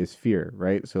trilogy is fear,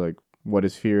 right? So like what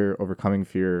is fear, overcoming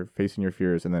fear, facing your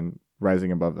fears, and then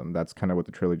rising above them. That's kind of what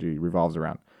the trilogy revolves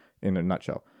around in a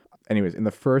nutshell. anyways, in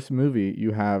the first movie,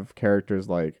 you have characters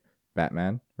like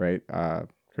Batman, right?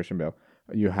 Christian Bale.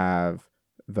 You have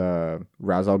the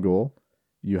Ra's al Ghul.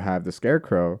 You have the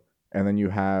Scarecrow, and then you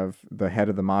have the head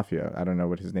of the mafia. I don't know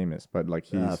what his name is, but like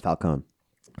he's Falcone.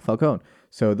 Falcone.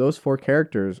 So those four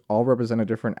characters all represent a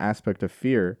different aspect of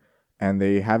fear, and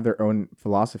they have their own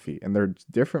philosophy, and they're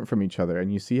different from each other.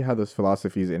 And you see how those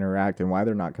philosophies interact and why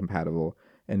they're not compatible,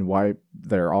 and why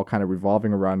they're all kind of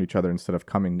revolving around each other instead of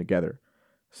coming together.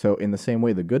 So in the same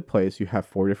way, The Good Place, you have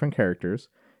four different characters.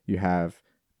 You have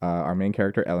our main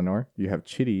character Eleanor. You have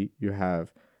Chitty. You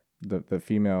have the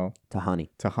female Tahani.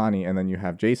 Tahani, and then you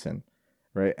have Jason,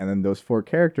 right? And then those four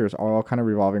characters are all kind of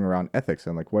revolving around ethics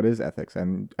and like what is ethics.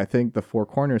 And I think the four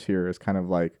corners here is kind of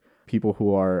like people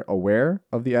who are aware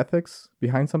of the ethics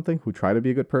behind something, who try to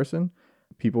be a good person,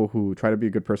 people who try to be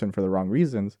a good person for the wrong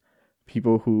reasons,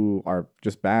 people who are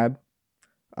just bad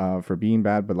for being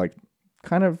bad, but like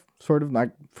kind of sort of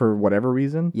like for whatever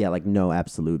reason. Yeah, like no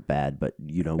absolute bad, but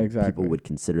Exactly. people would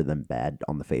consider them bad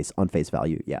on face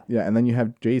value. Yeah. Yeah, and then you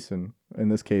have Jason in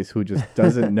this case who just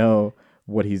doesn't know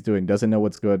what he's doing, doesn't know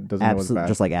what's good, doesn't know what's bad.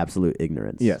 Just like absolute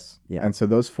ignorance. Yes. Yeah. And so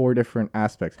those four different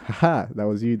aspects. Haha, that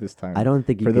was you this time. I don't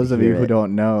think you For could those of you hear who it,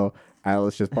 don't know,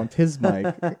 Alice just bumped his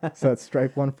mic, so that's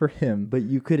strike one for him. but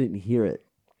you couldn't hear it.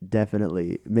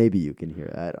 Definitely. Maybe you can hear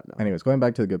it. I don't know. Anyways, going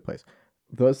back to The Good Place.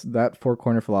 That four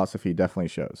corner philosophy definitely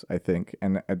shows, I think,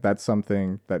 and that's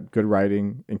something that good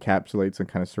writing encapsulates and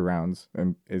kind of surrounds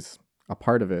and is a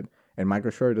part of it. And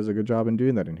Michael Shore does a good job in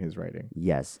doing that in his writing.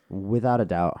 Yes, without a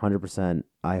doubt, 100%.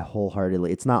 I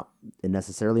wholeheartedly, it's not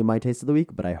necessarily my taste of the week,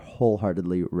 but I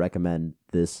wholeheartedly recommend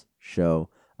this show.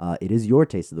 It is your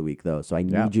taste of the week, though, so I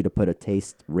need you to put a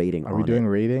taste rating on it. Are we doing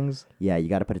ratings? Yeah, you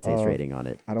got to put a taste rating on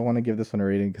it. I don't want to give this one a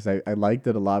rating because I liked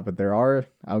it a lot, but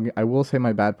I will say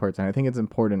my bad parts, and I think it's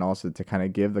important also to kind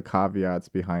of give the caveats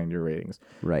behind your ratings.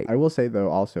 Right. I will say though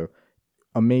also,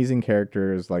 amazing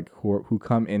characters like who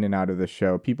come in and out of the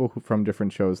show, people who from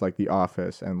different shows like The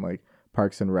Office and like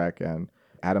Parks and Rec, and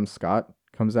Adam Scott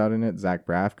comes out in it, Zach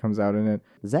Braff comes out in it.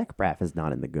 Zach Braff is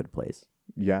not in The Good Place.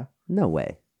 Yeah. No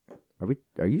way.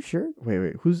 Are you sure?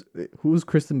 Wait. Who's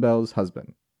Kristen Bell's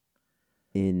husband?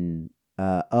 That's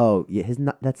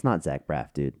not Zach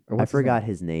Braff, dude. What's I his forgot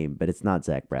his name, but it's not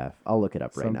Zach Braff. I'll look it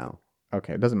up right Some- now.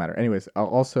 Okay, it doesn't matter. Anyways,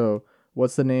 also,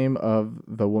 what's the name of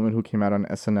the woman who came out on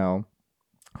SNL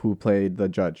who played the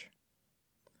judge?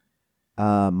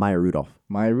 Maya Rudolph.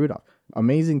 Maya Rudolph.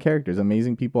 Amazing characters,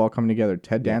 amazing people all coming together.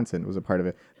 Ted Danson was a part of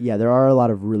it. Yeah, there are a lot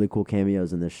of really cool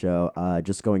cameos in this show.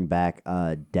 Just going back,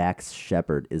 Dax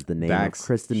Shepard is the name Dax of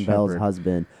Kristen Bell's Shepard.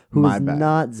 husband, who My is bad.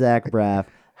 not Zach Braff.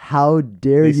 How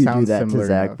dare They you do sound that to similar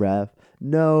Zach enough. Braff?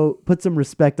 No, put some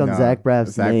respect on No, Zach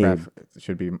Braff's Zach name. Braff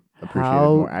should be appreciated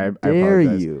How more. I dare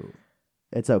apologize. you?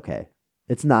 It's okay.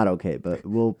 It's not okay, but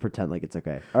we'll pretend like it's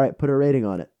okay. All right, put a rating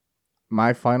on it.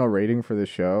 My final rating for the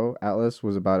show, Atlas,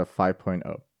 was about a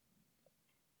 5.0.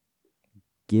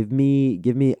 Give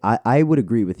me. I would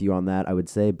agree with you on that. I would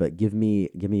say, but give me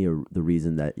the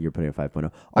reason that you're putting a 5.0.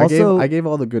 Also, I gave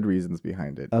all the good reasons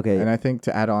behind it. Okay. And I think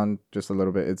to add on just a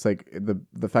little bit, it's like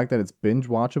the fact that it's binge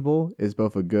watchable is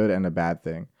both a good and a bad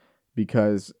thing,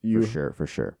 because for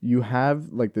sure. you have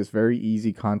like this very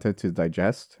easy content to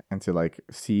digest and to like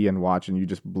see and watch, and you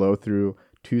just blow through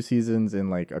 2 seasons in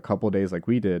like a couple days like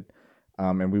we did.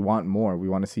 And we want more. We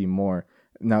want to see more.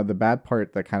 Now, the bad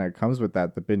part that kind of comes with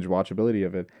that, the binge watchability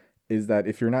of it, is that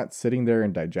if you're not sitting there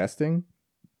and digesting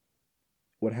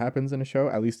what happens in a show,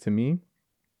 at least to me,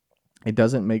 it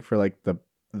doesn't make for like the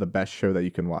best show that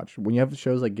you can watch. When you have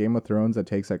shows like Game of Thrones that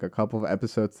takes like a couple of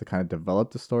episodes to kind of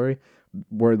develop the story,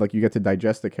 where like you get to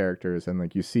digest the characters and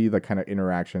like you see the kind of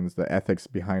interactions, the ethics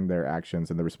behind their actions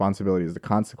and the responsibilities, the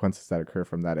consequences that occur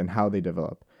from that and how they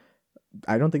develop.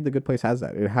 I don't think The Good Place has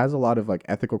that. It has a lot of like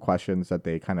ethical questions that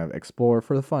they kind of explore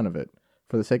for the fun of it,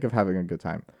 for the sake of having a good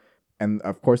time. And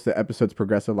of course, the episodes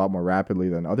progress a lot more rapidly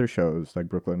than other shows like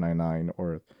Brooklyn Nine-Nine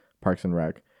or Parks and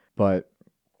Rec. But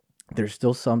there's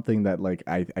still something that like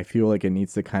I feel like it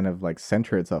needs to kind of like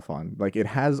center itself on. Like it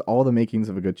has all the makings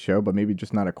of a good show, but maybe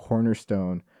just not a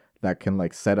cornerstone that can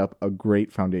like set up a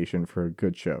great foundation for a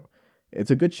good show.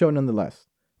 It's a good show nonetheless.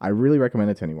 I really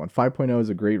recommend it to anyone. 5.0 is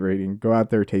a great rating. Go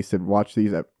out there, taste it, watch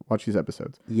these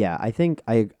episodes. Yeah, I think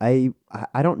I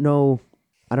don't know.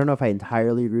 I don't know if I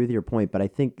entirely agree with your point, but I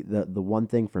think the one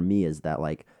thing for me is that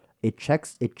like it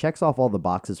checks off all the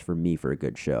boxes for me for a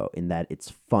good show, in that it's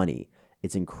funny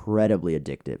It's incredibly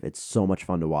addictive. It's so much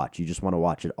fun to watch. You just want to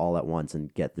watch it all at once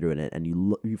and get through it, and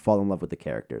you fall in love with the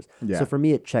characters. Yeah. So for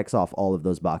me, it checks off all of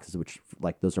those boxes, which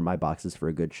like those are my boxes for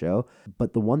a good show.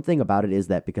 But the one thing about it is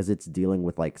that because it's dealing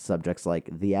with like subjects like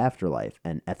the afterlife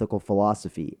and ethical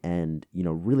philosophy, and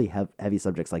really heavy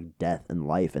subjects like death and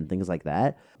life and things like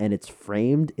that, and it's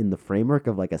framed in the framework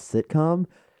of like a sitcom,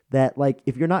 that like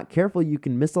if you're not careful you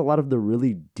can miss a lot of the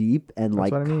really deep and That's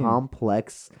like what I mean.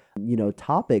 complex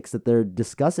topics that they're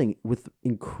discussing with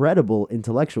incredible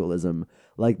intellectualism.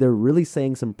 Like they're really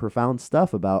saying some profound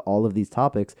stuff about all of these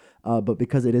topics, but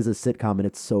because it is a sitcom and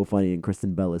it's so funny, and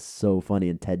Kristen Bell is so funny,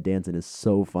 and Ted Danson is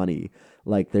so funny,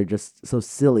 like they're just so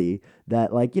silly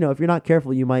that like if you're not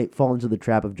careful you might fall into the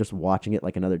trap of just watching it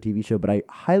like another TV show. But I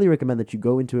highly recommend that you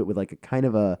go into it with like a kind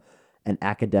of an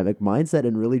academic mindset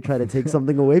and really try to take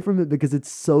something away from it, because it's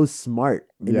so smart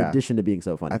in Yeah. addition to being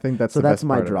so funny. I think that's so the that's best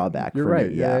my part of it. drawback. You're for right.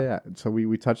 Me. Yeah. So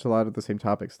we touched a lot of the same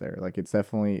topics there. Like it's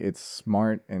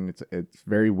smart and it's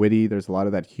very witty. There's a lot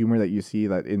of that humor that you see,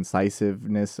 that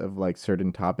incisiveness of like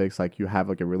certain topics. Like you have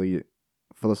like a really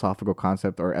philosophical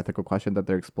concept or ethical question that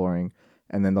they're exploring,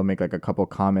 and then they'll make like a couple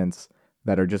comments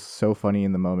that are just so funny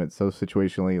in the moment, so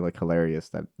situationally like hilarious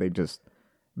that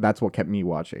that's what kept me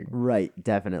watching. Right,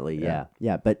 definitely, Yeah.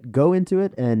 yeah. But go into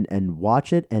it and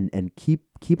watch it and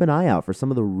keep an eye out for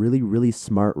some of the really really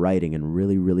smart writing and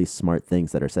really really smart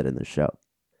things that are said in the show.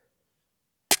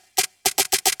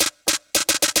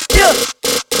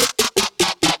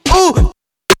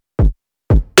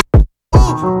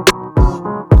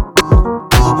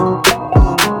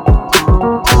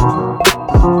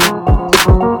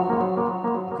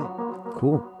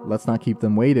 Cool. Let's not keep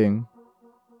them waiting.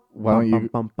 Why don't you?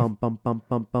 Bum, bum, bum, bum,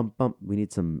 bum, bum, bum. We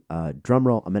need some drum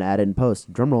roll. I'm gonna add it in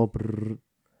post. Drum roll. Brrr.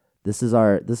 This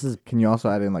is Can you also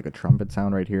add in like a trumpet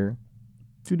sound right here?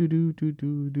 Do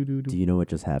you know what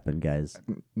just happened, guys?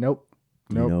 Nope.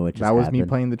 Do you know what just That was me happened?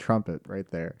 playing the trumpet right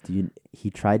there. He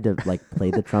tried to like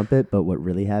play the trumpet, but what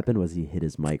really happened was he hit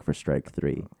his mic for strike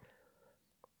 3.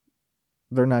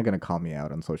 They're not gonna call me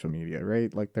out on social media,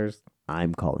 right? Like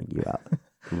I'm calling you out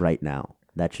right now.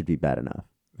 That should be bad enough.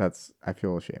 I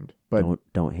feel ashamed. But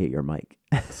Don't hit your mic.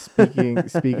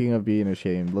 speaking of being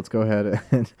ashamed, let's go ahead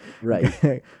and Right.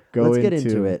 Let's get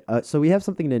into it. So we have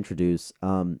something to introduce.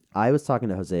 I was talking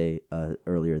to Jose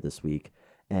earlier this week,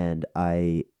 and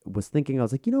I was thinking, I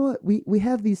was like, you know what? We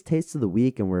have these tastes of the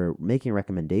week, and we're making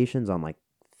recommendations on like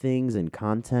things and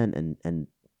content and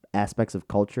aspects of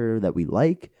culture that we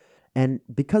like. And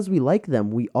because we like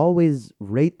them, we always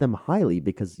rate them highly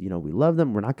because, we love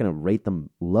them. We're not going to rate them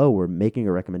low. We're making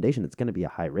a recommendation. It's going to be a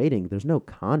high rating. There's no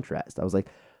contrast. I was like,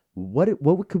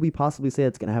 what could we possibly say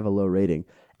that's going to have a low rating?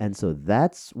 And so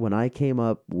that's when I came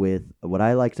up with what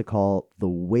I like to call the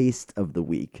waste of the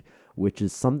week, which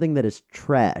is something that is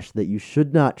trash that you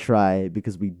should not try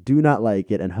because we do not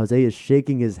like it. And Jose is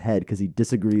shaking his head because he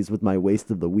disagrees with my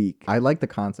waste of the week. I like the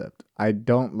concept. I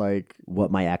don't like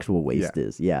what my actual waste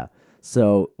is. Yeah.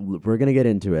 So we're going to get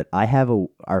into it. I have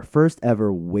our first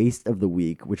ever waste of the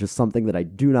week, which is something that I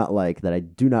do not like, that I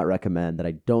do not recommend, that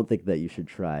I don't think that you should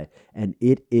try. And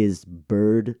it is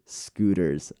bird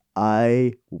scooters.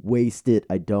 I waste it.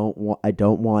 I don't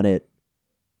want it.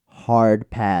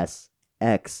 Hard pass.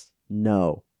 X.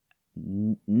 No.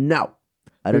 No.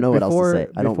 I don't know what else to say.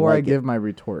 I don't Before like I give my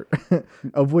retort,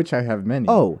 of which I have many.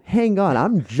 Oh, hang on.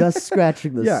 I'm just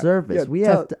scratching the surface.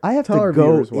 I have to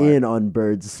go in on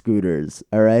bird scooters.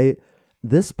 All right.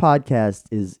 This podcast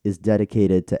is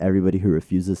dedicated to everybody who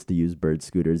refuses to use bird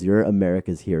scooters. You're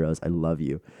America's heroes. I love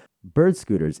you. Bird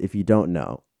scooters, if you don't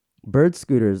know, bird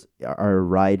scooters are a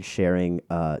ride-sharing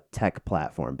tech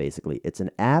platform, basically. It's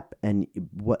an app, and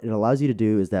what it allows you to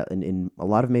do is that in a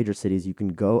lot of major cities, you can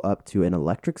go up to an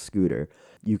electric scooter.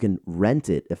 You can rent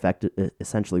it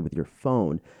essentially with your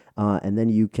phone, and then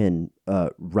you can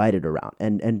ride it around.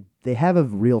 And they have a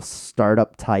real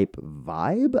startup type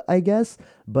vibe, I guess.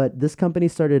 But this company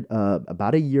started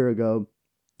about a year ago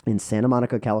in Santa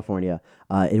Monica, California.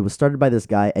 It was started by this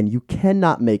guy, and you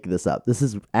cannot make this up. This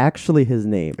is actually his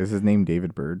name. Is his name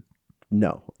David Bird?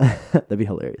 No. That'd be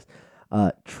hilarious.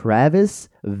 Travis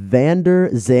Vander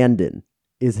Zanden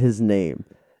is his name.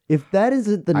 If that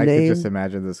isn't the name... I could just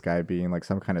imagine this guy being like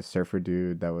some kind of surfer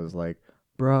dude that was like,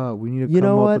 bruh, we need to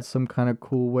come up with some kind of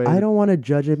cool way. I don't want to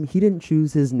judge him. He didn't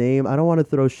choose his name. I don't want to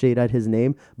throw shade at his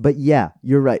name. But yeah,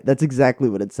 you're right. That's exactly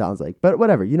what it sounds like. But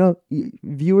whatever.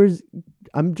 Viewers,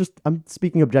 I'm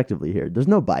speaking objectively here. There's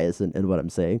no bias in what I'm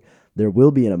saying. There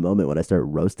will be in a moment when I start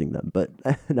roasting them, but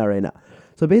not right now.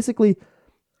 So basically,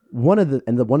 one of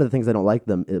the things I don't like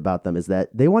them about them is that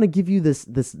they want to give you this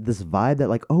vibe that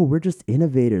like, oh, we're just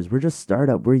innovators, we're just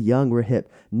startup, we're young, we're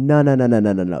hip. No, no, no, no,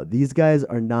 no, no, no. These guys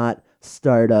are not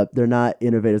startup. They're not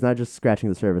innovators. Not just scratching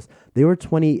the surface. They were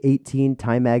 2018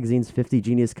 Time Magazine's 50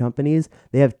 Genius Companies.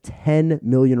 They have 10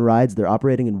 million rides. They're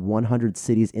operating in 100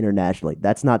 cities internationally.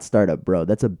 That's not startup, bro.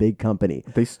 That's a big company.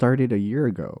 They started a year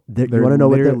ago. You They're want to know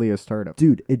what literally a startup.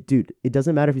 Dude, it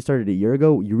doesn't matter if you started a year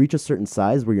ago. You reach a certain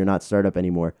size where you're not startup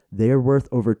anymore. They are worth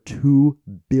over $2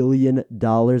 billion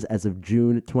as of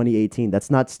June 2018.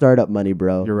 That's not startup money,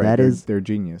 bro. You're right. They're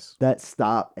genius.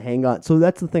 Stop. Hang on. So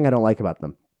that's the thing I don't like about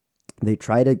them. They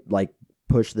try to like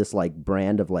push this like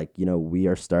brand of like, we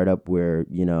are startup, we're,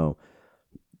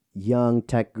 young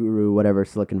tech guru, whatever,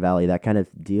 Silicon Valley, that kind of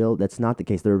deal. That's not the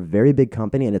case. They're a very big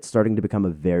company and it's starting to become a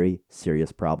very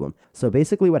serious problem. So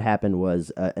basically what happened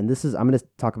was, and this is, I'm going to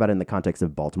talk about it in the context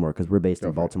of Baltimore because we're based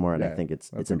in Baltimore and I think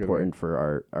it's important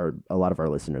for a lot of our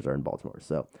listeners are in Baltimore.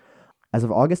 So as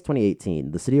of August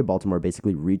 2018, the city of Baltimore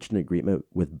basically reached an agreement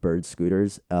with Bird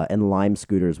Scooters and Lime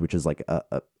Scooters, which is like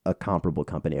a comparable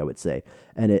company, I would say.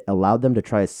 And it allowed them to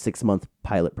try a 6-month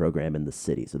pilot program in the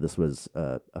city. So this was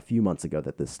a few months ago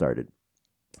that this started.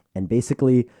 And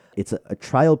basically, it's a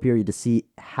trial period to see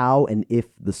how and if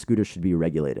the scooters should be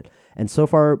regulated. And so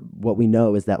far, what we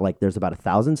know is that like there's about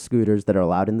 1,000 scooters that are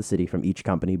allowed in the city from each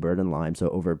company, Bird and Lime. So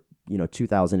over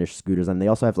 2,000-ish scooters, and they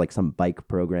also have like some bike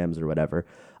programs or whatever.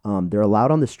 They're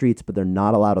allowed on the streets, but they're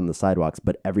not allowed on the sidewalks.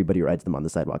 But everybody rides them on the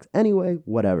sidewalks anyway.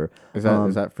 Whatever. Is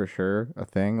that for sure a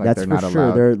thing? Like that's they're for not sure.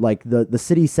 allowed? They're like the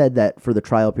city said that for the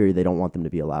trial period they don't want them to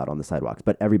be allowed on the sidewalks,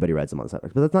 but everybody rides them on the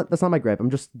sidewalks. But that's not my gripe. I'm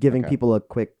just giving people a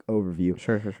quick overview.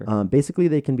 Sure. Basically,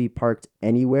 they can be parked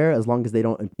anywhere as long as they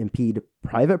don't impede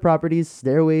private properties,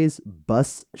 stairways,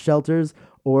 bus shelters,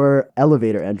 or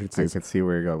elevator entrances. I can see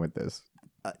where you're going with this.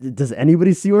 Does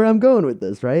anybody see where I'm going with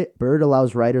this, right? Bird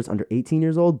allows riders under 18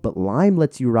 years old, but Lime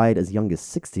lets you ride as young as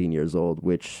 16 years old,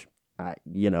 which,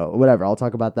 whatever. I'll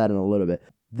talk about that in a little bit.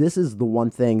 This is the one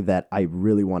thing that I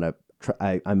really want to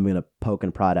try. I'm going to poke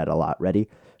and prod at a lot. Ready?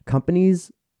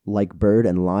 Companies like Bird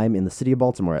and Lime in the city of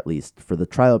Baltimore, at least for the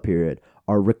trial period,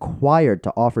 are required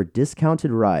to offer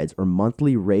discounted rides or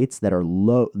monthly rates that are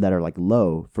low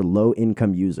for low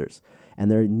income users. And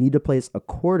they need to place a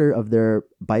quarter of their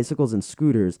bicycles and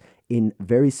scooters in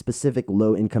very specific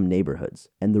low-income neighborhoods.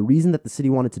 And the reason that the city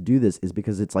wanted to do this is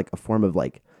because it's like a form of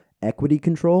like equity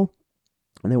control.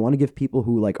 And they want to give people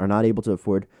who like are not able to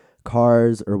afford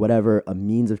cars or whatever a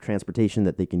means of transportation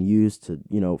that they can use to,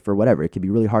 for whatever. It can be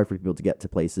really hard for people to get to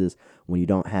places when you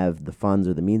don't have the funds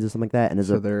or the means or something like that.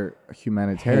 And they're a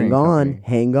humanitarian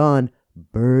hang on.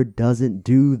 Bird doesn't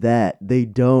do that. They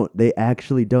don't. They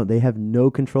actually don't. They have no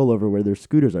control over where their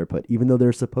scooters are put, even though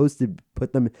they're supposed to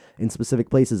put them in specific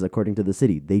places according to the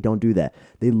city. They don't do that.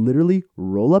 They literally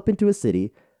roll up into a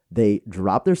city, they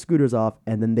drop their scooters off,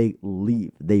 and then they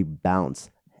leave. They bounce.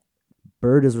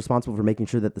 Bird is responsible for making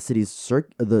sure that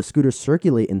the scooters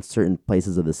circulate in certain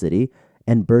places of the city,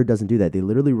 and Bird doesn't do that. They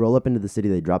literally roll up into the city,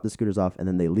 they drop the scooters off, and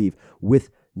then they leave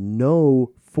with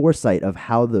no foresight of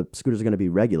how the scooters are going to be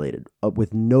regulated,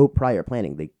 with no prior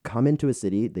planning. They come into a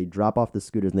city, they drop off the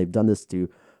scooters, and they've done this to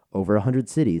over 100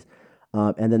 cities,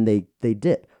 and then they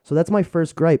dip. So that's my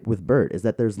first gripe with Bird, is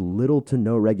that there's little to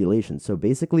no regulation. So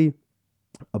basically,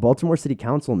 a Baltimore City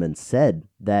councilman said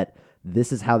that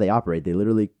this is how they operate. They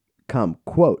literally come,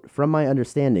 quote, from my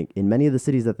understanding, in many of the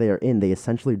cities that they are in, they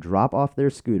essentially drop off their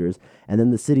scooters, and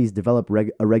then the cities develop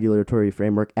a regulatory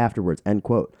framework afterwards, end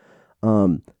quote.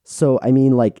 So, I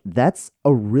mean, like, that's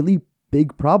a really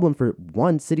big problem for,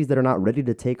 one, cities that are not ready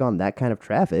to take on that kind of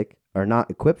traffic, are not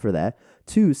equipped for that.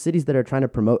 Two, cities that are trying to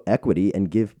promote equity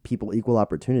and give people equal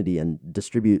opportunity and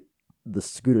distribute the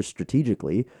scooters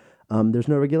strategically. There's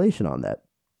no regulation on that.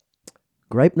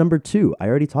 Gripe number 2, I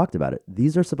already talked about it.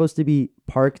 These are supposed to be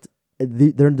parked.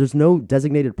 There's no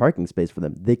designated parking space for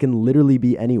them. They can literally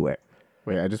be anywhere.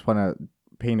 Wait, I just want to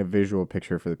paint a visual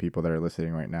picture for the people that are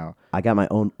listening right now. I got my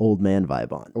own old man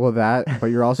vibe on. Well, but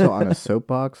you're also on a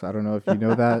soapbox. I don't know if you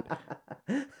know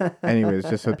that. Anyways,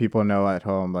 just so people know at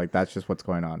home, like, that's just what's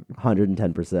going on.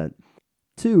 110%.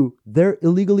 2, they're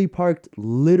illegally parked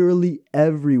literally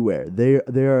everywhere.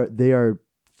 They are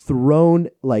thrown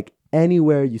like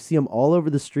anywhere. You see them all over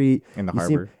the street. In the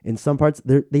harbor. In some parts,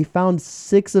 they found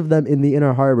 6 of them in the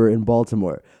inner harbor in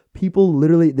Baltimore. People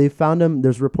literally, they found them.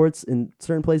 There's reports in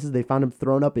certain places they found them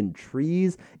thrown up in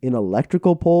trees, in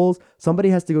electrical poles. Somebody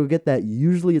has to go get that.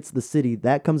 Usually it's the city.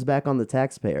 That comes back on the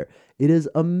taxpayer. It is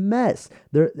a mess.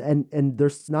 They're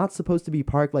not supposed to be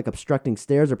parked like obstructing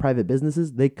stairs or private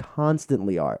businesses. They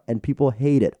constantly are. And people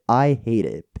hate it. I hate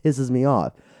it. It pisses me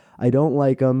off. I don't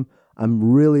like them.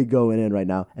 I'm really going in right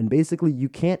now. And basically, you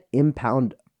can't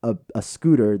impound a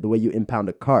scooter the way you impound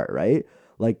a car, right?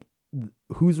 Like,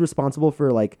 who's responsible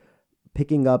for like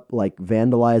picking up like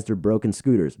vandalized or broken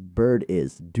scooters? Bird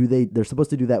is. They're supposed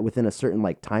to do that within a certain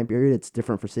like time period. It's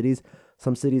different for cities.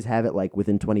 Some cities have it like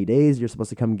within 20 days. You're supposed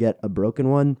to come get a broken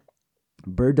one.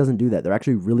 Bird doesn't do that. They're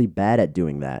actually really bad at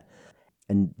doing that.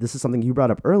 And this is something you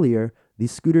brought up earlier.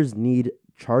 These scooters need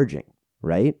charging,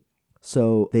 right?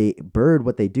 So Bird,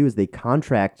 what they do is they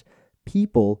contract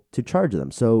people to charge them.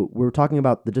 So we're talking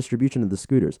about the distribution of the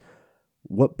scooters.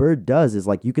 What Bird does is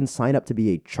like you can sign up to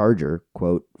be a charger,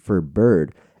 quote, for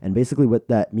Bird. And basically what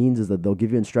that means is that they'll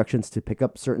give you instructions to pick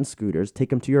up certain scooters, take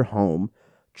them to your home,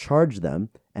 charge them,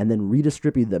 and then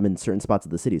redistribute them in certain spots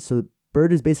of the city. So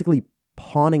Bird is basically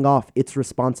pawning off its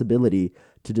responsibility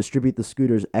to distribute the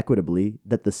scooters equitably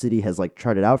that the city has like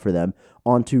charted out for them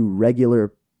onto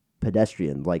regular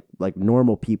pedestrians, like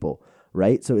normal people,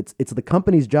 right? So it's the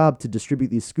company's job to distribute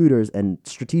these scooters and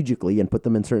strategically and put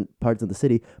them in certain parts of the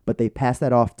city, but they pass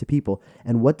that off to people.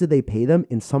 And what do they pay them?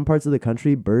 In some parts of the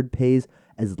country, Bird pays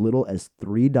as little as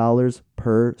 $3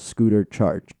 per scooter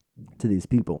charge to these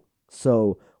people.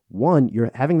 So one,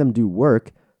 you're having them do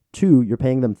work. Two, you're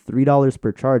paying them $3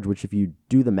 per charge, which if you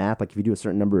do the math, like if you do a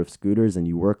certain number of scooters and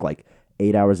you work like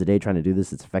 8 hours a day trying to do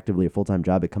this, it's effectively a full-time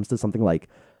job. It comes to something like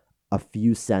a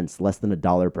few cents less than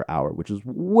 $1 per hour, which is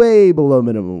way below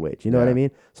minimum wage. You know what I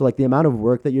mean? So like the amount of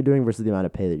work that you're doing versus the amount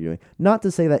of pay that you're doing. Not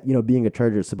to say that, being a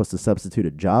charger is supposed to substitute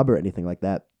a job or anything like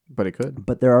that. But it could.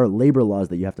 But there are labor laws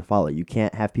that you have to follow. You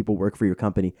can't have people work for your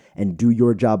company and do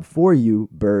your job for you,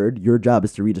 Bird. Your job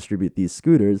is to redistribute these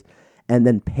scooters and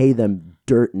then pay them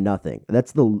dirt nothing.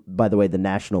 That's by the way, the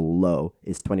national low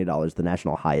is $20. The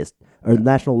national highest, or the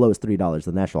national low is $3.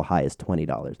 The national high is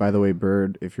 $20. By the way,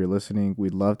 Bird, if you're listening,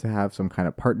 we'd love to have some kind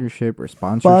of partnership or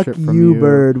sponsorship Fuck from you,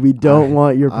 Bird. We don't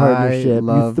want your partnership.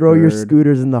 You throw your Bird.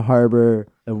 scooters in the harbor,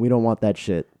 and we don't want that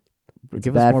shit. It's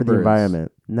Give us bad more for the birds.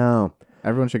 environment. No.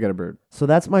 Everyone should get a bird. So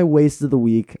that's my waste of the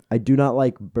week. I do not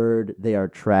like Bird. They are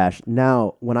trash.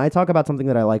 Now, when I talk about something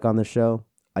that I like on the show,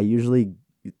 I usually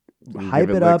hype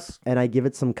it up and I give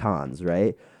it some cons,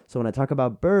 right? So when I talk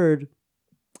about Bird,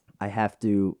 I have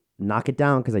to knock it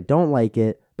down because I don't like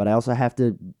it, but I also have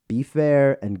to be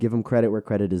fair and give them credit where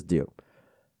credit is due.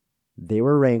 They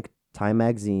were ranked Time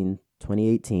Magazine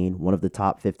 2018 one of the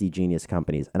top 50 genius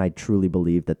companies, and I truly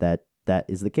believe that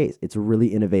is the case. It's a really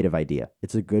innovative idea.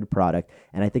 It's a good product,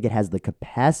 and I think it has the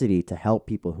capacity to help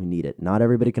people who need it. Not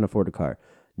everybody can afford a car,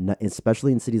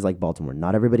 especially in cities like Baltimore.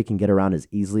 Not everybody can get around as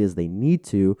easily as they need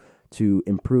to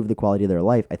improve the quality of their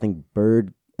life. I think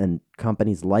Bird and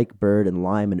companies like Bird and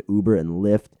Lime and Uber and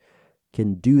Lyft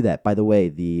can do that. By the way,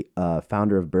 the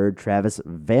founder of Bird, Travis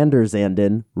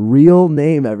Vanderzanden, real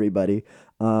name, everybody,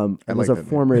 was a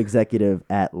former executive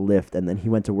at Lyft, and then he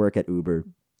went to work at Uber.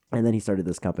 And then he started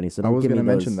this company. So I was going to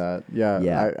mention that.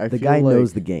 Yeah. I the guy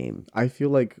knows the game. I feel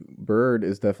like Bird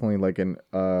is definitely like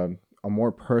a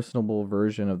more personable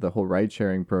version of the whole ride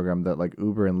sharing program that like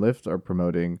Uber and Lyft are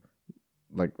promoting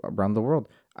like around the world.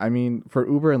 I mean, for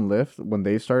Uber and Lyft, when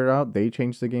they started out, they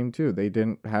changed the game too. They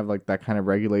didn't have like that kind of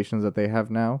regulations that they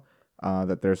have now.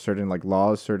 That there's certain like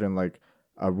laws, certain like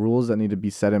rules that need to be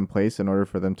set in place in order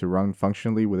for them to run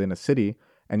functionally within a city.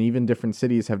 And even different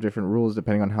cities have different rules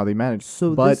depending on how they manage.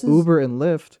 But Uber and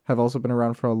Lyft have also been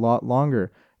around for a lot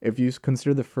longer. If you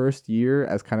consider the first year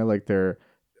as kind of like their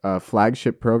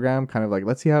flagship program, kind of like,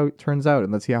 let's see how it turns out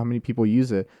and let's see how many people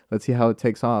use it. Let's see how it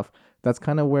takes off. That's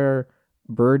kind of where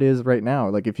Bird is right now.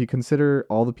 Like if you consider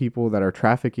all the people that are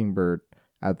trafficking Bird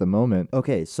at the moment.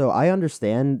 Okay, so I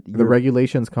understand. The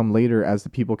regulations come later as the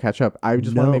people catch up. I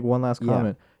just want to make one last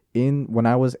comment. When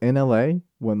I was in LA,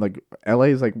 when like LA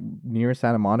is like near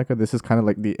Santa Monica, this is kind of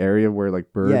like the area where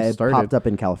like Bird started. Popped up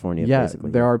in California.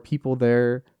 Basically. There are people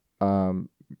there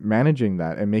managing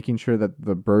that and making sure that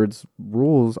the Bird's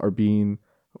rules are being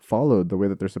followed the way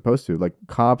that they're supposed to. Like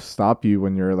cops stop you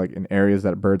when you're like in areas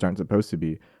that birds aren't supposed to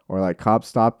be, or like cops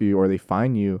stop you or they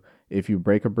fine you if you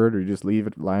break a bird or you just leave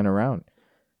it lying around.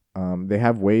 They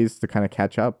have ways to kind of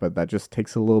catch up, but that just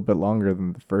takes a little bit longer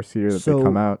than the first year that they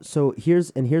come out. So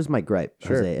here's my gripe,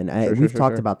 Jose, and we've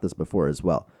talked about this before as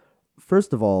well.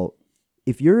 First of all,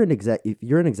 if you're an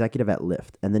executive at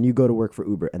Lyft and then you go to work for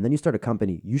Uber and then you start a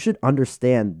company, you should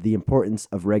understand the importance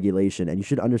of regulation and you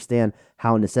should understand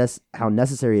how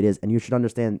necessary it is, and you should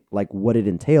understand like what it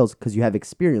entails because you have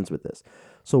experience with this.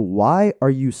 So why are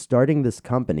you starting this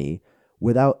company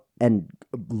and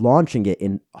launching it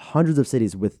in hundreds of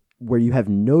cities where you have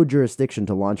no jurisdiction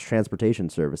to launch transportation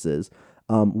services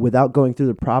without going through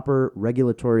the proper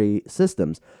regulatory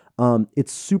systems?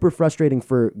 It's super frustrating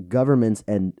for governments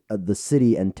and the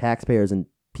city and taxpayers and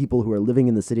people who are living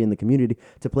in the city and the community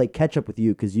to play catch up with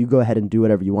you because you go ahead and do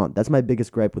whatever you want. That's my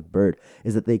biggest gripe with Bird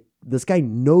is that this guy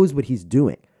knows what he's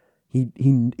doing.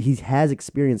 He has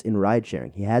experience in ride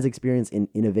sharing. He has experience in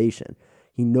innovation.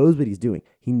 He knows what he's doing.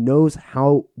 He knows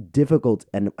how difficult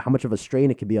and how much of a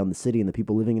strain it can be on the city and the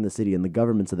people living in the city and the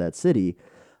governments of that city.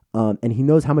 And he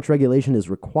knows how much regulation is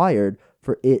required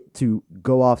for it to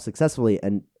go off successfully.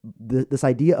 And this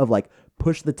idea of like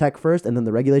push the tech first and then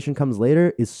the regulation comes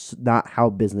later is not how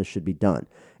business should be done.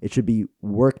 It should be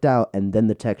worked out and then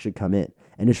the tech should come in.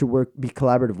 And it should be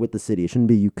collaborative with the city. It shouldn't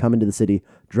be you come into the city,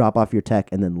 drop off your tech,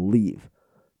 and then leave,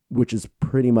 which is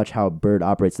pretty much how Bird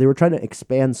operates. They were trying to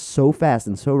expand so fast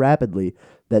and so rapidly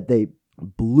that they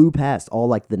blew past all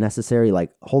like the necessary,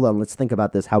 like, hold on, let's think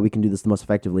about this, how we can do this the most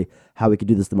effectively, how we can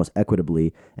do this the most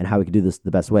equitably, and how we can do this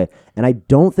the best way. And I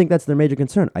don't think that's their major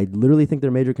concern. I literally think their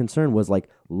major concern was like,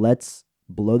 let's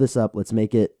blow this up, let's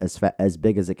make it as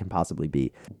big as it can possibly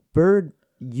be. Bird,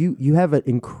 you have an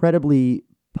incredibly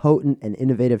potent and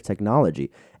innovative technology.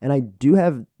 And I do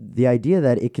have the idea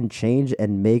that it can change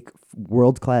and make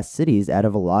world-class cities out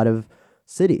of a lot of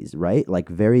cities, right? Like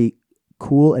very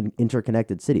cool and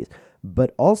interconnected cities.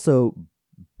 But also,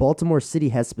 Baltimore City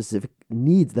has specific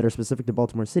needs that are specific to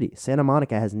Baltimore City. Santa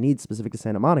Monica has needs specific to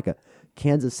Santa Monica.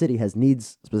 Kansas City has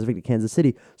needs specific to Kansas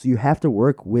City. So you have to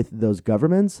work with those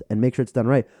governments and make sure it's done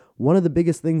right. One of the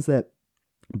biggest things that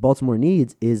Baltimore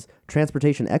needs is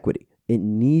transportation equity. It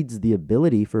needs the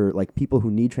ability for like people who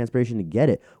need transportation to get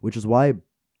it, which is why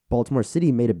Baltimore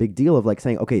City made a big deal of like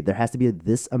saying, okay, there has to be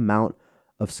this amount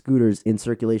of scooters in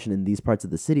circulation in these parts of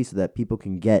the city so that people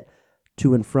can get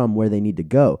to and from where they need to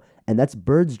go. And that's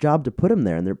Bird's job to put them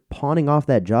there. And they're pawning off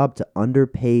that job to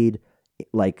underpaid,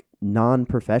 like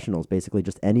non-professionals, basically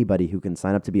just anybody who can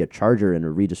sign up to be a charger and a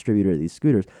redistributor of these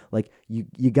scooters. Like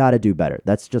you got to do better.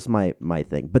 That's just my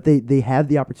thing. But they have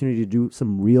the opportunity to do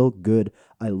some real good.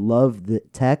 I love the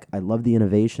tech. I love the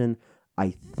innovation.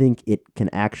 I think it can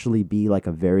actually be like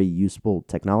a very useful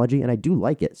technology, and I do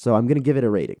like it. So I'm going to give it a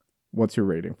rating. What's your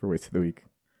rating for Waste of the Week?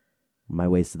 My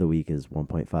waste of the week is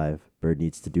 1.5. Bird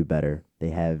needs to do better. They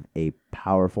have a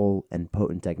powerful and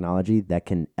potent technology that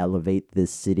can elevate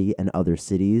this city and other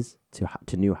cities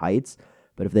to new heights.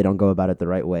 But if they don't go about it the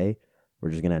right way, we're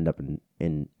just going to end up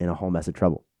in a whole mess of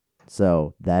trouble.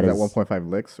 So is that 1.5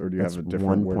 licks, or do you have a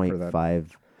different word for that?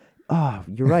 1.5. Oh,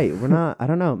 you're right. We're not. I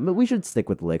don't know. But we should stick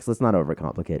with licks. Let's not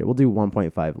overcomplicate it. We'll do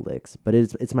 1.5 licks. But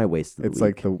it's my waste of the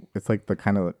week. It's like the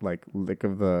kind of like lick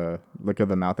of the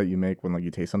mouth that you make when like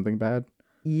you taste something bad.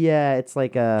 Yeah, it's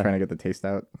like trying to get the taste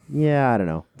out. Yeah, I don't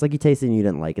know. It's like you tasted and you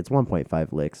didn't like. It's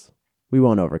 1.5 licks. We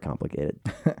won't overcomplicate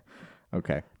it.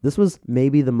 Okay. This was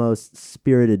maybe the most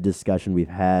spirited discussion we've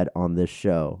had on this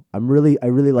show. I really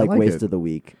like Waste of the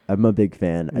Week. I'm a big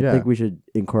fan. I think we should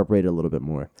incorporate it a little bit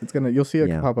more. You'll see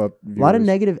it pop up. Viewers. A lot of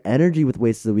negative energy with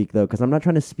Waste of the Week though, because I'm not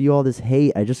trying to spew all this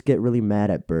hate. I just get really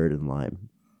mad at Bird and Lime.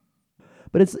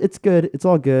 But it's good. It's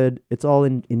all good. It's all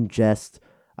in jest,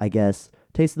 I guess.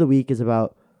 Taste of the Week is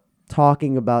about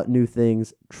talking about new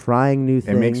things, trying new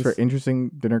things. It makes for interesting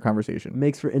dinner conversation.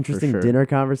 Dinner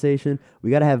conversation.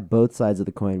 We got to have both sides of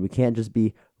the coin. We can't just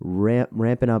be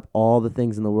ramping up all the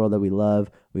things in the world that we love.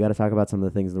 We got to talk about some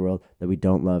of the things in the world that we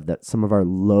don't love, that some of our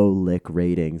low lick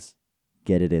ratings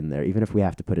get it in there. Even if we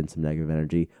have to put in some negative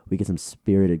energy, we get some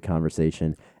spirited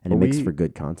conversation, and it makes for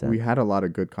good content. We had a lot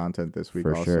of good content this week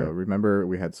also. Sure. Remember,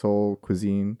 we had Soul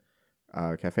Cuisine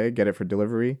Cafe. Get it for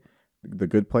delivery. The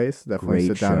Good Place. Definitely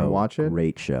sit down and watch it.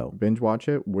 Great show. Binge watch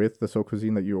it with the Soul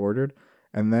Cuisine that you ordered.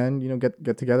 And then,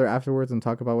 get together afterwards and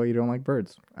talk about why you don't like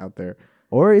birds out there.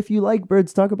 Or if you like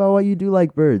birds, talk about why you do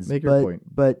like birds. Make your point.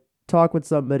 But talk with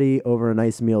somebody over a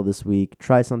nice meal this week.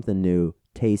 Try something new.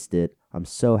 Taste it. I'm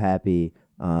so happy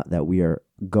that we are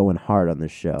going hard on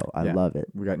this show. I love it.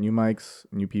 We got new mics,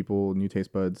 new people, new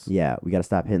taste buds. Yeah, we got to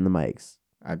stop hitting the mics.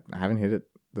 I haven't hit it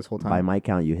this whole time. By my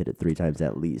count, you hit it 3 times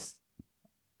at least.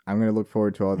 I'm going to look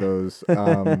forward to all those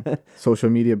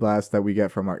social media blasts that we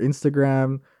get from our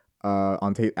Instagram,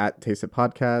 at Taste It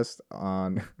Podcast,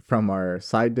 from our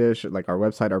side dish, like our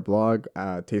website, our blog,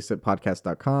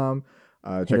 tasteitpodcast.com.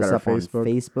 Check out our Facebook. On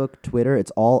Facebook, Twitter.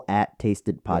 It's all at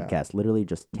Tasted Podcast. Yeah. Literally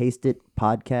just Taste It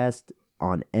Podcast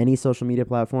on any social media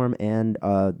platform and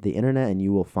the internet, and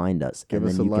you will find us. Give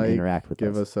us a like. Can interact with us.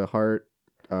 Give us a heart.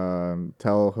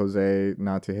 Tell Jose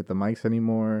not to hit the mics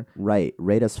anymore. Right.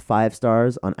 Rate us 5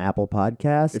 stars on Apple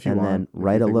Podcasts, and then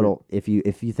write a little if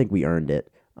you think we earned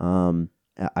it. And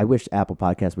I wish Apple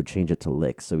Podcasts would change it to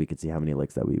licks so we could see how many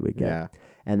licks that we would get. Yeah.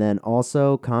 And then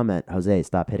also comment, Jose,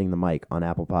 stop hitting the mic on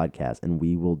Apple Podcasts, and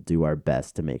we will do our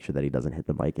best to make sure that he doesn't hit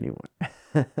the mic anymore.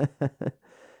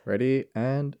 Ready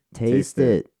and Taste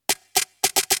it.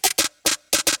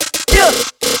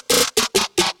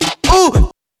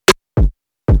 Ooh.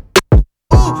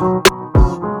 Ooh.